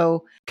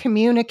also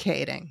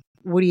communicating.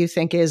 What do you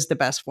think is the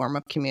best form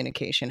of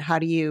communication? How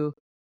do you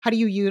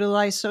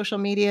utilize social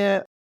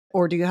media,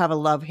 or do you have a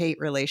love-hate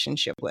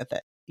relationship with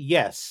it?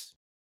 Yes.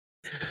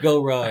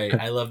 Go, Roy.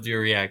 I loved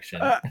your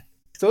reaction.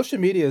 Social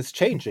media is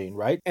changing,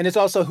 right? And it's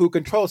also who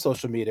controls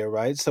social media,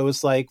 right? So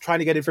it's like trying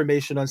to get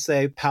information on,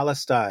 say,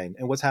 Palestine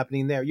and what's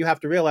happening there. You have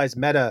to realize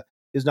Meta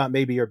is not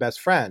maybe your best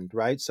friend,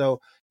 right?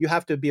 So you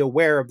have to be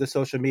aware of the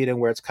social media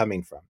and where it's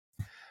coming from.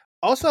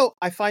 Also,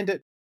 I find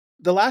it,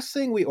 the last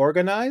thing we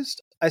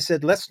organized, I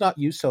said, let's not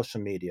use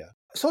social media.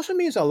 Social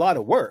media is a lot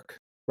of work,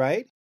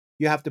 right?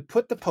 You have to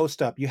put the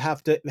post up. You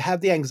have to have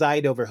the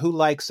anxiety over who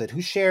likes it,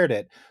 who shared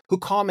it, who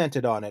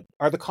commented on it.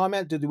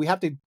 Do we have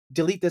to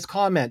delete this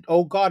comment?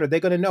 Oh God, are they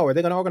going to know? Are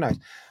they going to organize?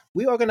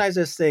 We organized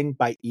this thing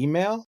by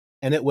email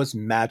and it was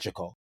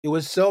magical. It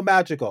was so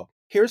magical.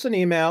 Here's an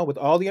email with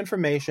all the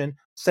information.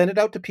 Send it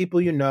out to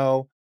people you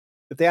know.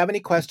 If they have any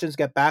questions,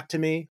 get back to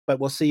me, but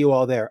we'll see you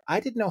all there.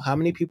 I didn't know how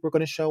many people were going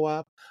to show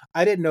up.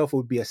 I didn't know if it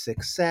would be a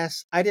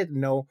success. I didn't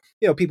know,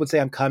 people would say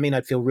I'm coming.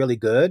 I'd feel really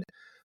good.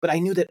 But I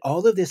knew that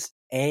all of this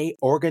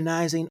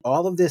organizing,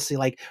 all of this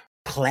like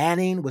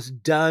planning was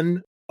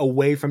done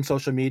away from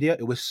social media.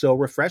 It was so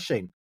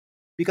refreshing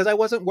because I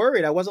wasn't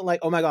worried. I wasn't like,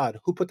 oh my God,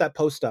 who put that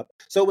post up?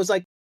 So it was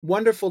like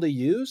wonderful to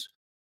use.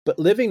 But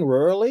living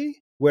rurally,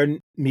 where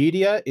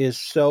media is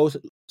so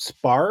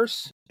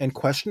sparse and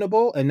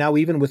questionable, and now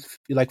even with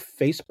like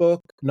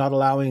Facebook not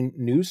allowing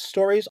news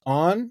stories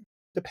on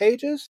the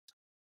pages,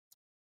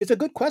 it's a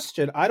good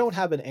question. I don't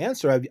have an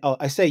answer.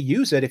 I say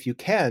use it if you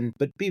can,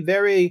 but be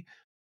very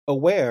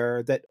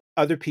aware that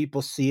other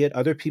people see it,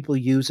 other people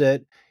use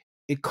it.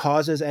 It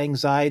causes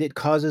anxiety. It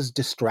causes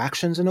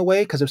distractions in a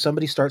way, because if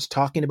somebody starts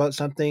talking about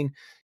something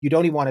you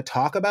don't even want to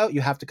talk about,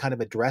 you have to kind of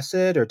address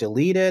it or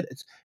delete it.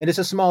 And it's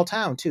a small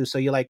town too. So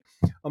you're like,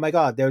 oh my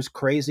God, there's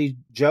crazy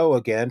Joe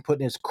again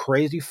putting his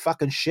crazy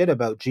fucking shit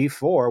about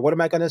G4. What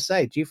am I going to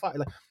say? G5.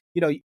 Like,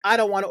 I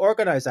don't want to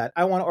organize that.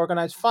 I want to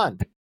organize fun.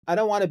 I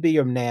don't want to be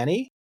your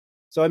nanny.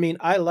 So, I mean,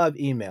 I love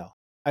email.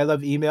 I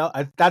love email.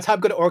 That's how I'm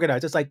going to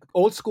organize. It's like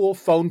old school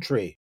phone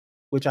tree,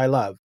 which I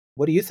love.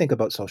 What do you think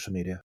about social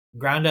media?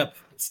 Ground Up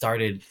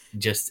started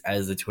just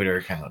as a Twitter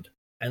account.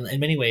 And in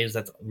many ways,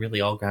 that's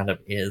really all Ground Up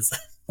is.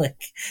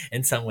 Like,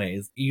 in some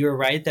ways, you're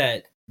right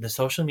that the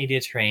social media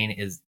terrain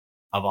is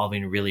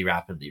evolving really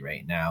rapidly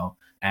right now.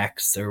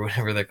 X, or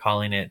whatever they're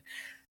calling it,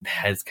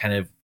 has kind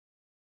of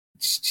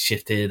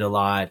shifted a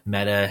lot.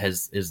 Meta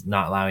is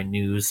not allowing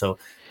news. So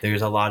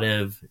there's a lot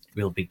of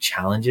real big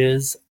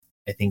challenges,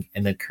 I think,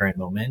 in the current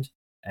moment.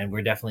 And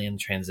we're definitely in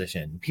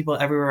transition. People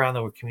everywhere around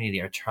the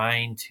community are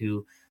trying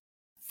to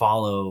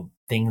follow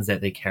things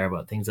that they care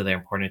about, things that are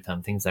important to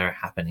them, things that are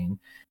happening.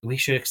 We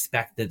should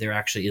expect that there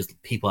actually is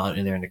people out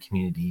there in the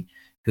community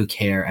who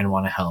care and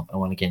want to help and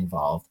want to get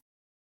involved.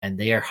 And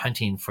they are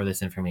hunting for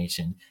this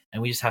information.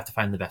 And we just have to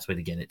find the best way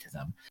to get it to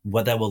them.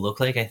 What that will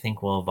look like, I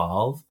think, will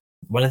evolve.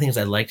 One of the things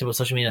I liked about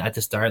social media at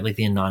the start, like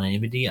the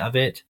anonymity of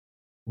it,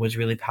 was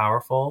really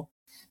powerful.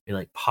 We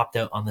like popped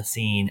out on the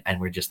scene and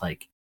we're just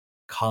like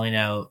calling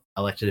out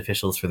elected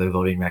officials for their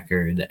voting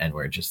record, and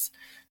we're just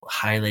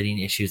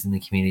highlighting issues in the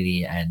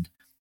community. And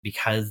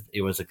because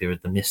it was like there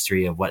was the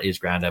mystery of what is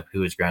Ground Up,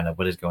 who is Ground Up,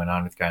 what is going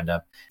on with Ground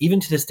Up. Even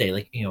to this day,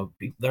 like,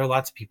 there are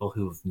lots of people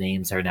whose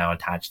names are now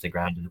attached to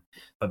Ground Up,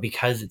 but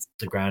because it's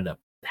the Ground Up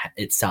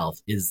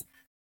itself is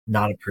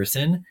not a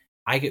person,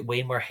 I get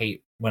way more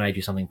hate when I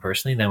do something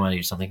personally than when I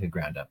do something with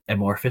Ground Up.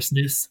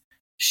 Amorphousness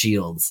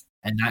shields,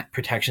 and that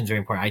protection is very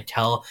important. I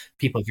tell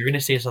people, if you're going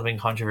to say something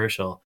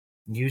controversial,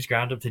 use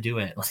Ground Up to do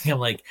it. Like, I'm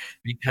like,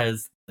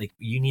 because like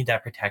you need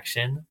that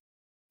protection,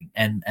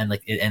 and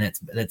like and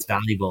it's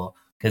valuable,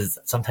 because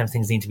sometimes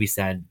things need to be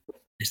said,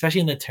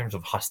 especially in the terms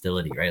of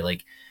hostility, right?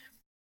 Like,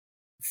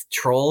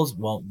 trolls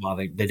won't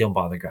bother. They don't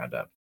bother Ground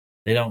Up.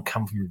 They don't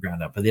come from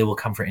Ground Up, but they will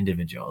come for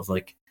individuals.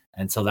 Like,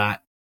 and so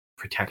that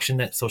protection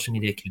that social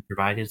media can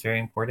provide is very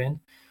important.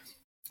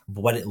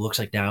 But what it looks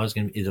like now is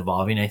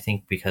evolving, I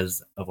think,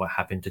 because of what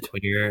happened to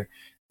Twitter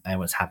and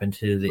what's happened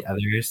to the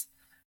others.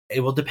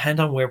 It will depend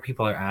on where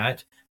people are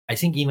at. I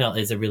think email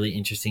is a really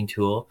interesting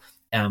tool.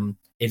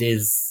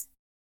 It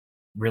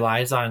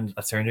relies on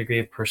a certain degree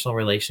of personal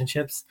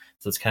relationships,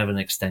 so it's kind of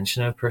an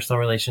extension of personal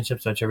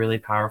relationships, which are really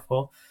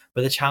powerful.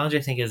 But the challenge,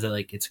 I think, is that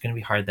like it's going to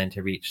be hard then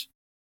to reach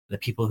the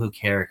people who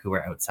care, who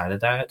are outside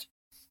of that,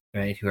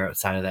 right? Who are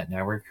outside of that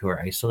network, who are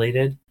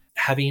isolated.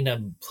 Having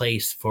a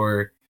place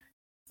for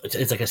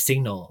it's like a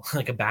signal,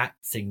 like a bat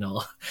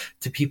signal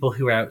to people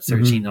who are out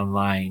searching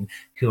online,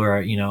 who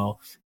are, in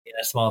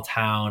a small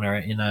town or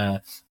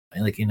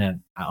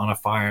on a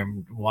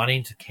farm,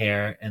 wanting to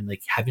care and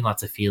like having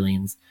lots of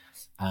feelings.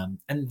 And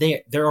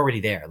they're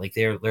already there. Like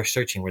they're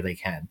searching where they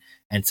can.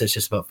 And so it's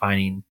just about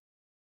finding,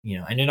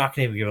 and you're not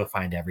going to be able to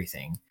find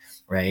everything,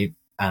 right?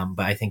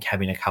 But I think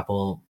having a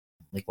couple,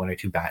 like one or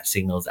two bat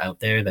signals out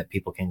there that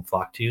people can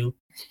flock to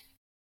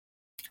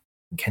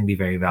can be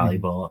very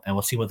valuable. And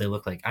we'll see what they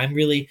look like. I'm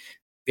really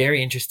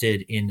very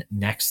interested in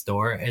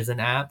Nextdoor as an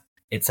app.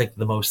 It's like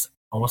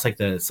almost like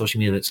the social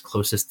media that's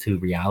closest to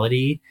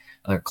reality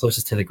or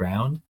closest to the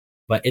ground,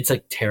 but it's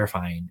like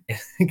terrifying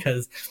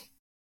because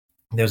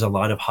there's a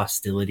lot of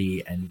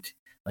hostility and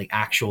like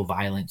actual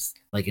violence,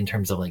 like in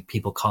terms of like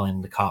people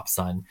calling the cops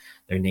on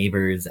their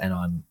neighbors and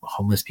on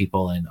homeless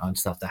people and on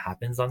stuff that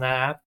happens on that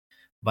app.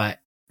 But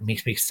it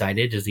makes me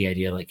excited is the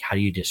idea, like, how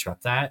do you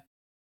disrupt that?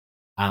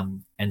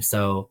 And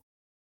so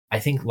I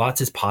think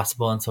lots is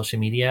possible on social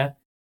media.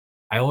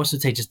 I almost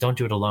would say just don't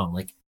do it alone.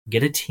 Like,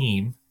 get a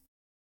team,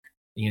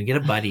 get a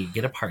buddy,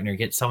 get a partner,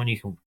 get someone you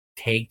can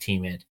tag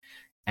team it,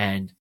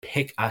 and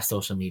pick a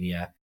social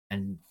media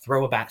and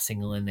throw a bat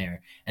signal in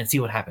there and see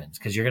what happens.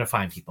 Because you're going to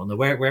find people. And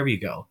wherever you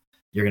go,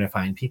 you're going to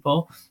find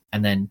people,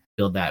 and then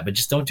build that. But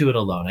just don't do it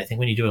alone. I think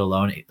when you do it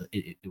alone,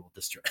 it will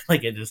destroy.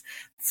 Like, it is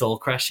soul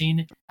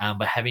crushing.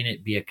 But having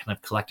it be a kind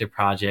of collective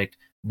project,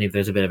 maybe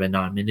there's a bit of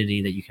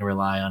anonymity that you can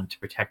rely on to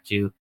protect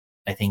you.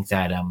 I think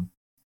that,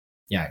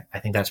 I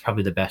think that's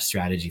probably the best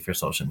strategy for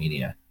social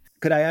media.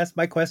 Could I ask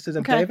my questions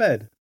of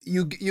David?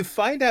 You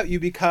find out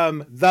you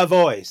become the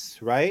voice,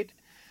 right?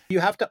 You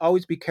have to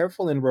always be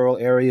careful in rural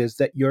areas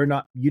that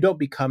you don't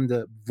become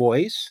the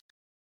voice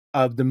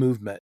of the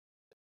movement.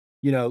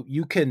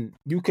 You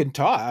can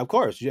talk, of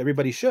course,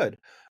 everybody should.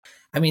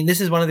 I mean, this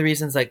is one of the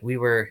reasons, like, we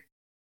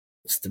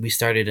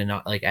started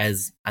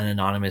as an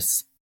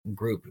anonymous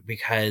group,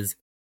 because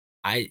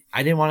I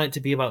didn't want it to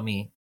be about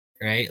me,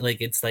 right?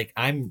 Like, it's like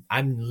I'm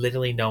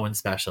literally no one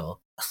special.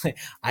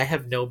 I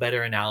have no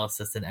better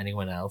analysis than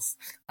anyone else.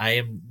 I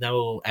am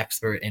no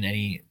expert in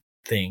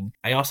anything.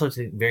 I also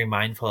very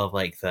mindful of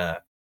like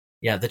the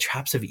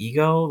traps of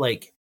ego,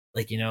 like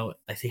I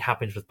think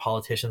happens with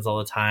politicians all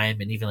the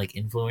time, and even like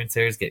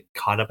influencers get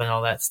caught up in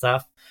all that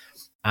stuff.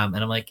 And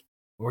I'm like,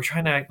 we're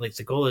trying to like,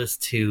 the goal is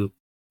to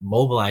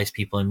mobilize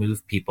people and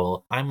move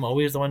people. I'm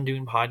always the one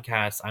doing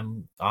podcasts.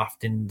 I'm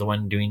often the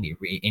one doing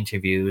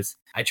interviews.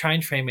 I try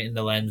and frame it in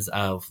the lens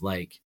of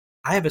like,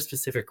 I have a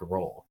specific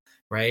role,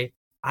 right?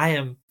 I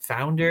am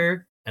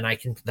founder, and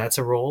that's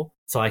a role.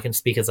 So I can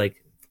speak as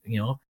like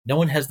no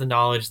one has the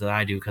knowledge that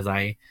I do because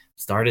I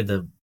started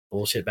the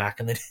bullshit back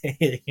in the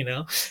day,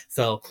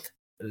 So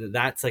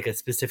that's like a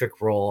specific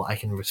role I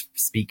can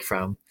speak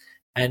from.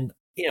 And,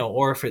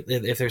 or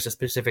if there's a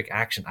specific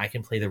action, I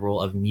can play the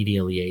role of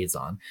media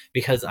liaison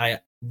because I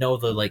know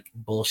the like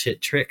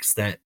bullshit tricks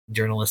that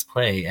journalists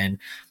play and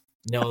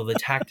know the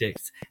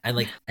tactics and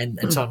like and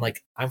so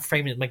I'm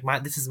framing it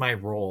like this is my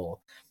role.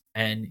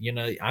 And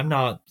I'm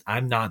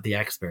not the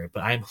expert,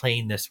 but I'm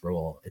playing this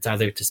role. It's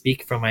either to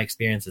speak from my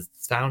experience as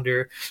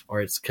founder,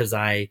 or it's because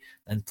I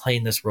am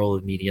playing this role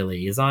of media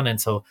liaison.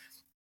 And so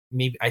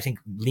maybe I think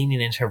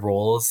leaning into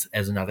roles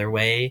as another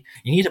way.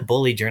 You need to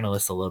bully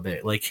journalists a little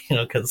bit, like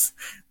because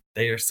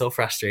they are so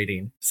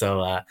frustrating.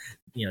 So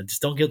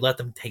just don't let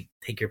them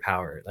take your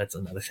power. That's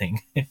another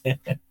thing.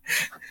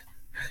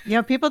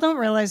 Yeah, people don't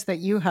realize that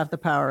you have the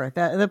power.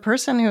 That the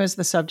person who is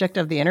the subject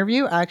of the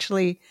interview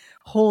actually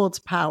holds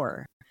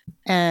power.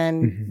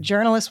 And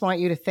journalists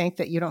want you to think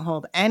that you don't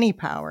hold any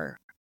power,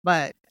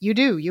 but you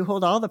do. You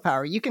hold all the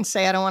power. You can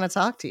say, I don't want to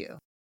talk to you.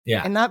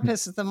 Yeah. And that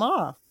pisses them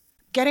off.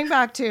 Getting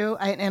back to,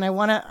 and I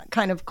want to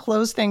kind of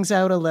close things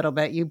out a little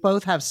bit. You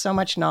both have so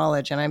much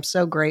knowledge, and I'm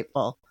so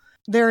grateful.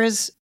 There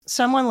is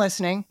someone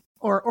listening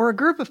or a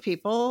group of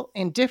people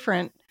in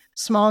different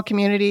small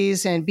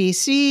communities in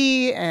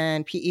BC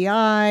and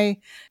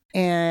PEI,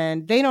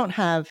 and they don't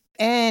have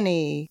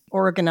any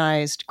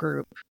organized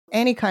group,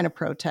 any kind of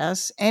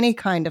protests, any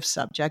kind of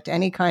subject,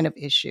 any kind of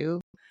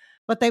issue,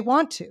 but they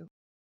want to.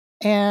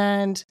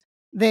 And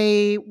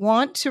they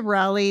want to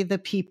rally the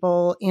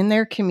people in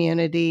their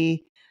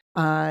community.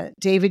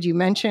 David, you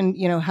mentioned,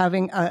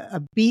 having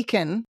a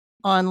beacon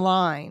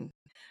online,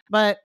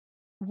 but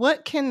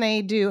what can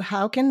they do?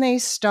 How can they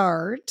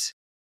start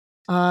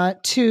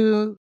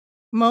to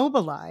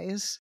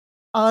mobilize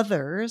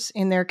others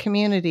in their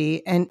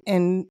community and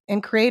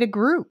create a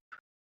group?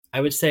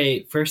 I would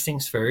say first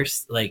things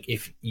first, like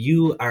if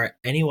you are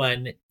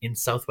anyone in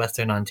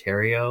southwestern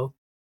Ontario,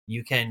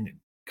 you can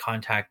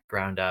contact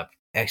Ground Up.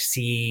 I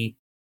see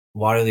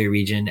Waterloo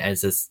region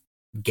as this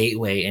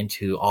gateway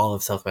into all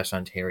of southwestern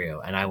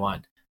Ontario, and I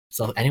want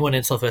anyone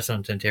in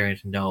southwestern Ontario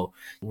to know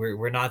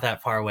we're not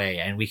that far away,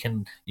 and you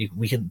can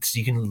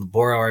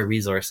borrow our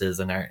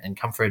resources and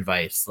come for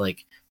advice.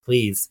 Like,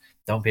 please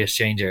don't be a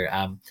stranger,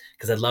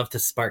 because I'd love to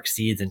spark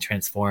seeds and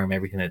transform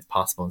everything that's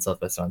possible in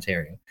southwest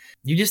Ontario.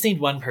 You just need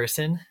one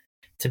person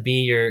to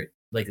be your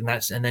like,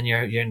 and then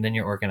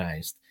you're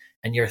organized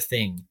and your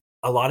thing.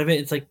 A lot of it,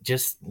 it's like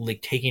just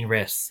like taking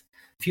risks.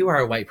 If you are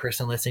a white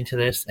person listening to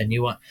this and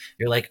you're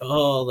like,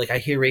 oh, like I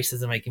hear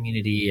racism in my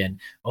community, and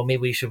oh,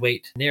 maybe we should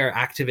wait. There are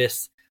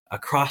activists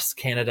across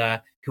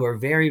Canada who are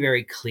very,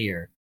 very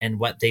clear in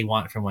what they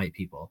want from white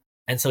people.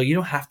 And so you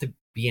don't have to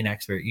be an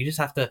expert. You just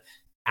have to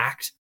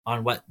act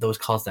on what those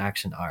calls to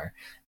action are.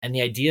 And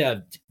the idea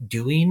of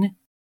doing,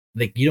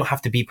 like, you don't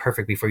have to be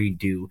perfect before you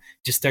do.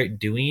 Just start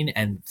doing,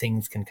 and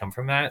things can come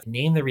from that.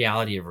 Name the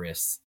reality of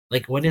risks.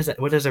 Like, what is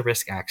a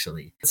risk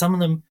actually? Some of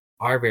them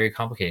are very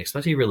complicated,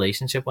 especially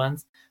relationship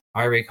ones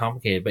are very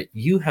complicated, but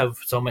you have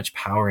so much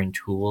power and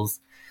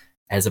tools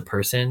as a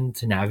person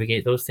to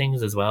navigate those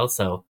things as well.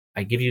 So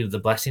I give you the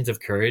blessings of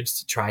courage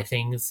to try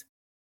things,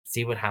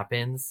 see what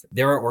happens.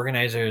 There are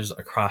organizers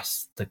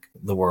across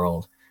the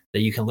world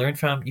that you can learn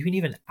from. You can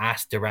even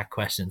ask direct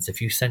questions. If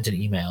you sent an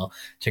email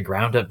to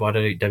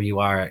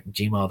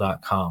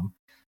groundupwr@gmail.com,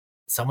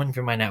 someone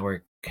from my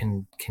network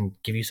can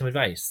give you some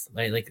advice.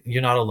 Like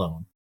you're not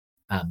alone.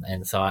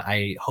 And so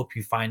I hope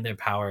you find their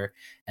power.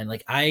 And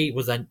like I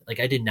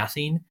did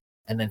nothing,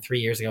 and then 3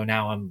 years ago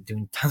now I'm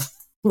doing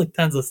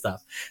tons of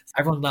stuff.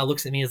 Everyone now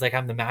looks at me as like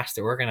I'm the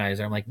master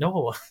organizer. I'm like,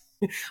 no,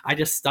 I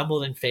just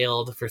stumbled and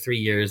failed for 3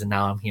 years, and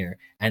now I'm here.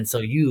 And so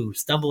you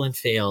stumble and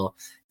fail,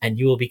 and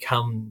you will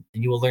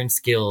learn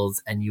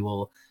skills, and you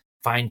will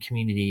find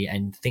community,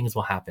 and things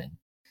will happen.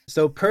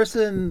 So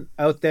person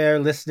out there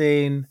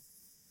listening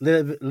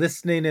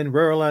in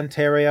rural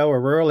Ontario or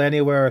rural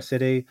anywhere or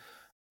city,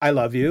 I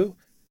love you.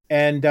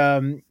 And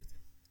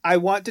I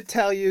want to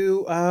tell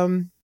you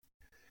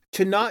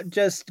to not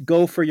just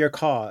go for your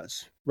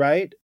cause,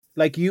 right?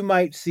 Like you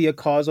might see a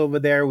cause over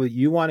there that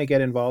you want to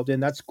get involved in.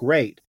 That's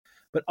great.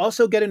 But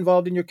also get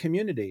involved in your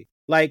community.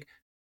 Like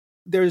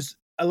there's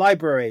a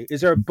library.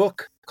 Is there a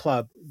book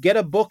club? Get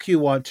a book you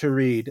want to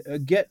read.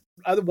 Get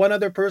one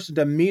other person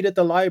to meet at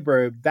the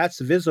library. That's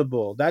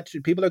visible.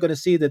 People are going to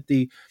see that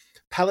the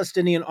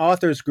Palestinian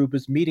authors group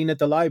is meeting at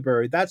the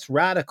library. That's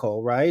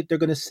radical, right? They're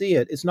going to see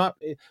it. It's not,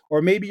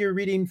 or maybe you're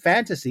reading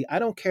fantasy. I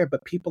don't care,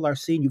 but people are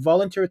seeing you.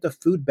 Volunteer at the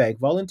food bank,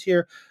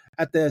 volunteer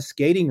at the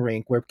skating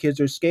rink where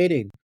kids are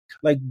skating.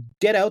 Like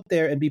get out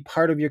there and be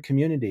part of your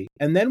community.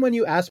 And then when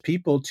you ask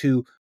people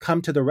to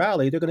come to the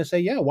rally, they're going to say,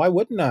 yeah, why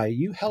wouldn't I?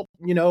 You help,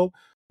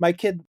 my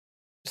kid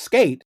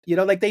skate,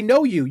 like they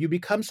know you. You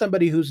become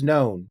somebody who's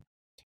known.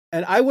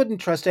 And I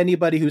wouldn't trust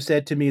anybody who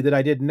said to me that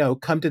I didn't know,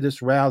 come to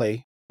this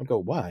rally. I'd go,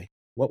 why?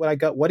 What would I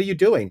go? What are you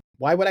doing?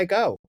 Why would I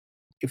go?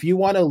 If you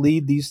want to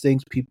lead these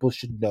things, people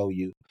should know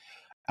you.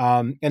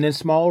 And in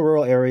small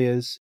rural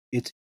areas,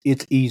 it's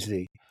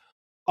easy.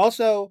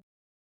 Also,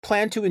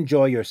 plan to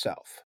enjoy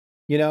yourself.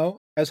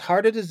 As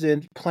hard as it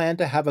is, plan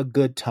to have a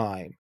good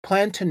time.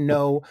 Plan to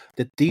know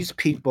that these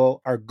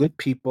people are good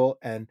people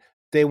and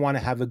they want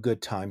to have a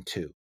good time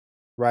too,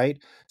 right?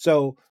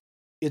 So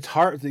it's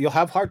hard. You'll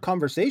have hard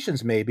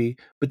conversations maybe,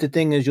 but the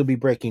thing is you'll be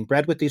breaking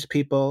bread with these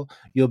people.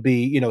 You'll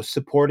be,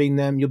 supporting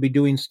them. You'll be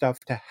doing stuff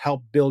to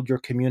help build your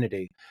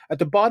community. At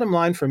the bottom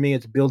line for me,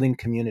 it's building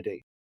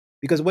community.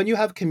 Because when you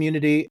have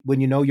community,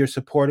 when you know you're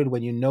supported,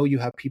 when you know you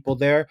have people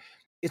there,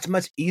 it's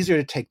much easier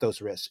to take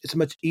those risks. It's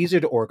much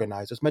easier to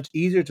organize. It's much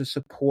easier to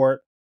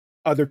support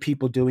other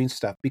people doing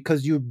stuff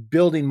because you're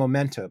building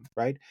momentum,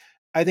 right?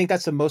 I think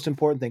that's the most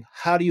important thing.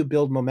 How do you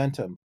build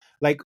momentum?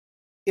 Like,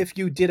 if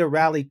you did a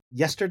rally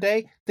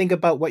yesterday, think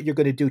about what you're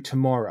going to do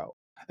tomorrow.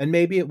 And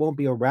maybe it won't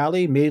be a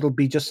rally. Maybe it'll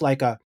be just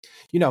like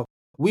you know,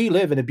 we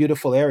live in a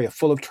beautiful area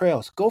full of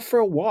trails. Go for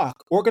a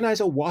walk. Organize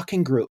a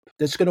walking group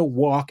that's going to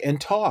walk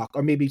and talk,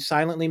 or maybe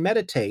silently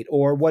meditate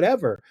or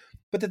whatever.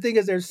 But the thing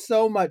is, there's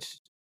so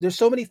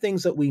many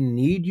things that we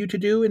need you to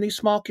do in these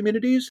small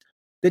communities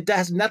that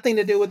has nothing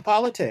to do with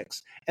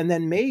politics. And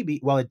then maybe,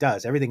 well, it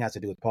does. Everything has to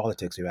do with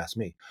politics, you ask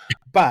me.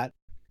 But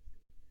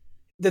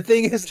the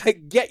thing is,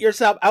 like, get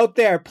yourself out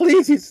there,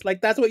 please. Like,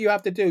 that's what you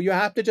have to do. You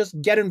have to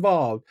just get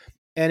involved.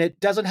 And it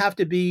doesn't have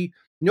to be,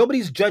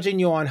 nobody's judging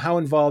you on how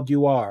involved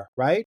you are,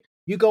 right?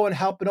 You go and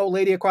help an old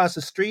lady across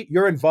the street,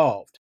 you're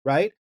involved,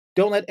 right?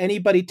 Don't let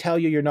anybody tell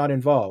you you're not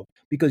involved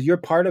because you're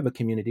part of a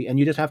community and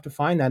you just have to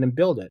find that and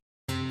build it.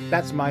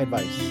 That's my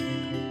advice.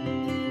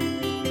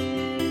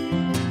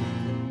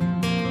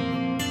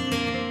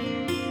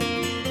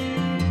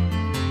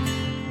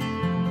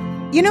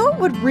 You know what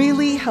would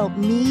really help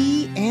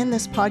me and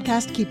this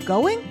podcast keep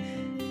going?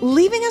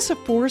 Leaving us a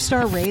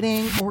 4-star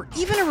rating or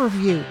even a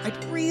review.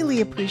 I'd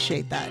really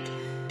appreciate that.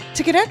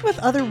 To connect with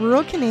other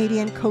rural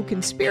Canadian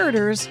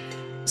co-conspirators,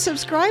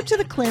 subscribe to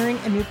the Clearing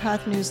a New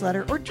Path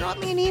newsletter or drop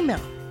me an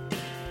email.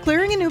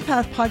 Clearing a New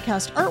Path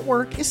podcast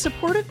artwork is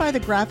supported by the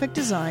graphic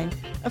design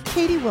of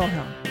Katie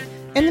Wilhelm,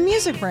 and the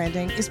music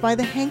branding is by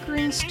the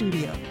Hankering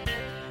Studio.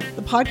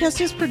 The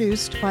podcast is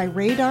produced by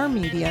Radar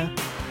Media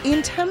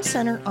in Thames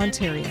Centre,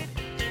 Ontario.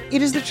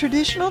 It is the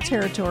traditional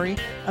territory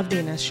of the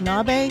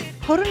Anishinaabe,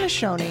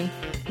 Haudenosaunee,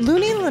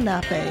 Luni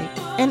Lenape,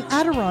 and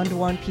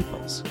Adirondack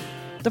peoples.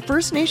 The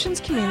First Nations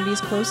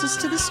communities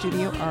closest to the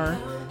studio are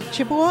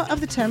Chippewa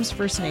of the Thames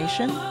First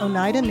Nation,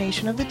 Oneida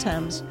Nation of the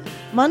Thames,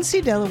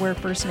 Munsee Delaware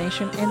First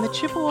Nation, and the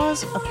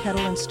Chippewas of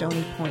Kettle and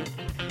Stony Point.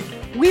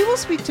 We will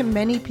speak to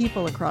many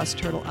people across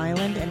Turtle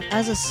Island, and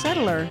as a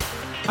settler,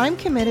 I'm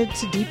committed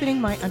to deepening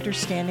my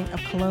understanding of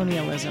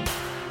colonialism,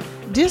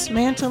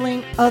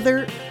 dismantling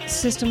other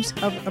systems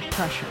of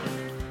oppression,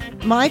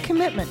 my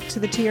commitment to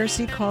the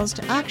TRC calls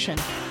to action,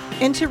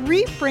 and to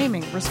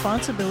reframing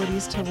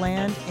responsibilities to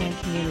land and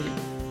community.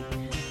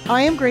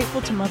 I am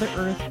grateful to Mother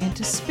Earth and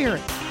to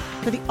Spirit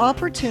for the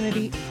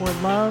opportunity for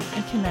love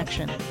and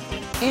connection,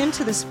 and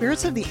to the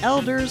spirits of the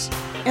elders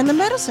and the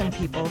medicine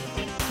people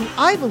who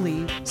I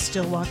believe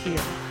still walk the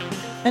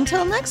earth.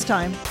 Until next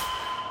time,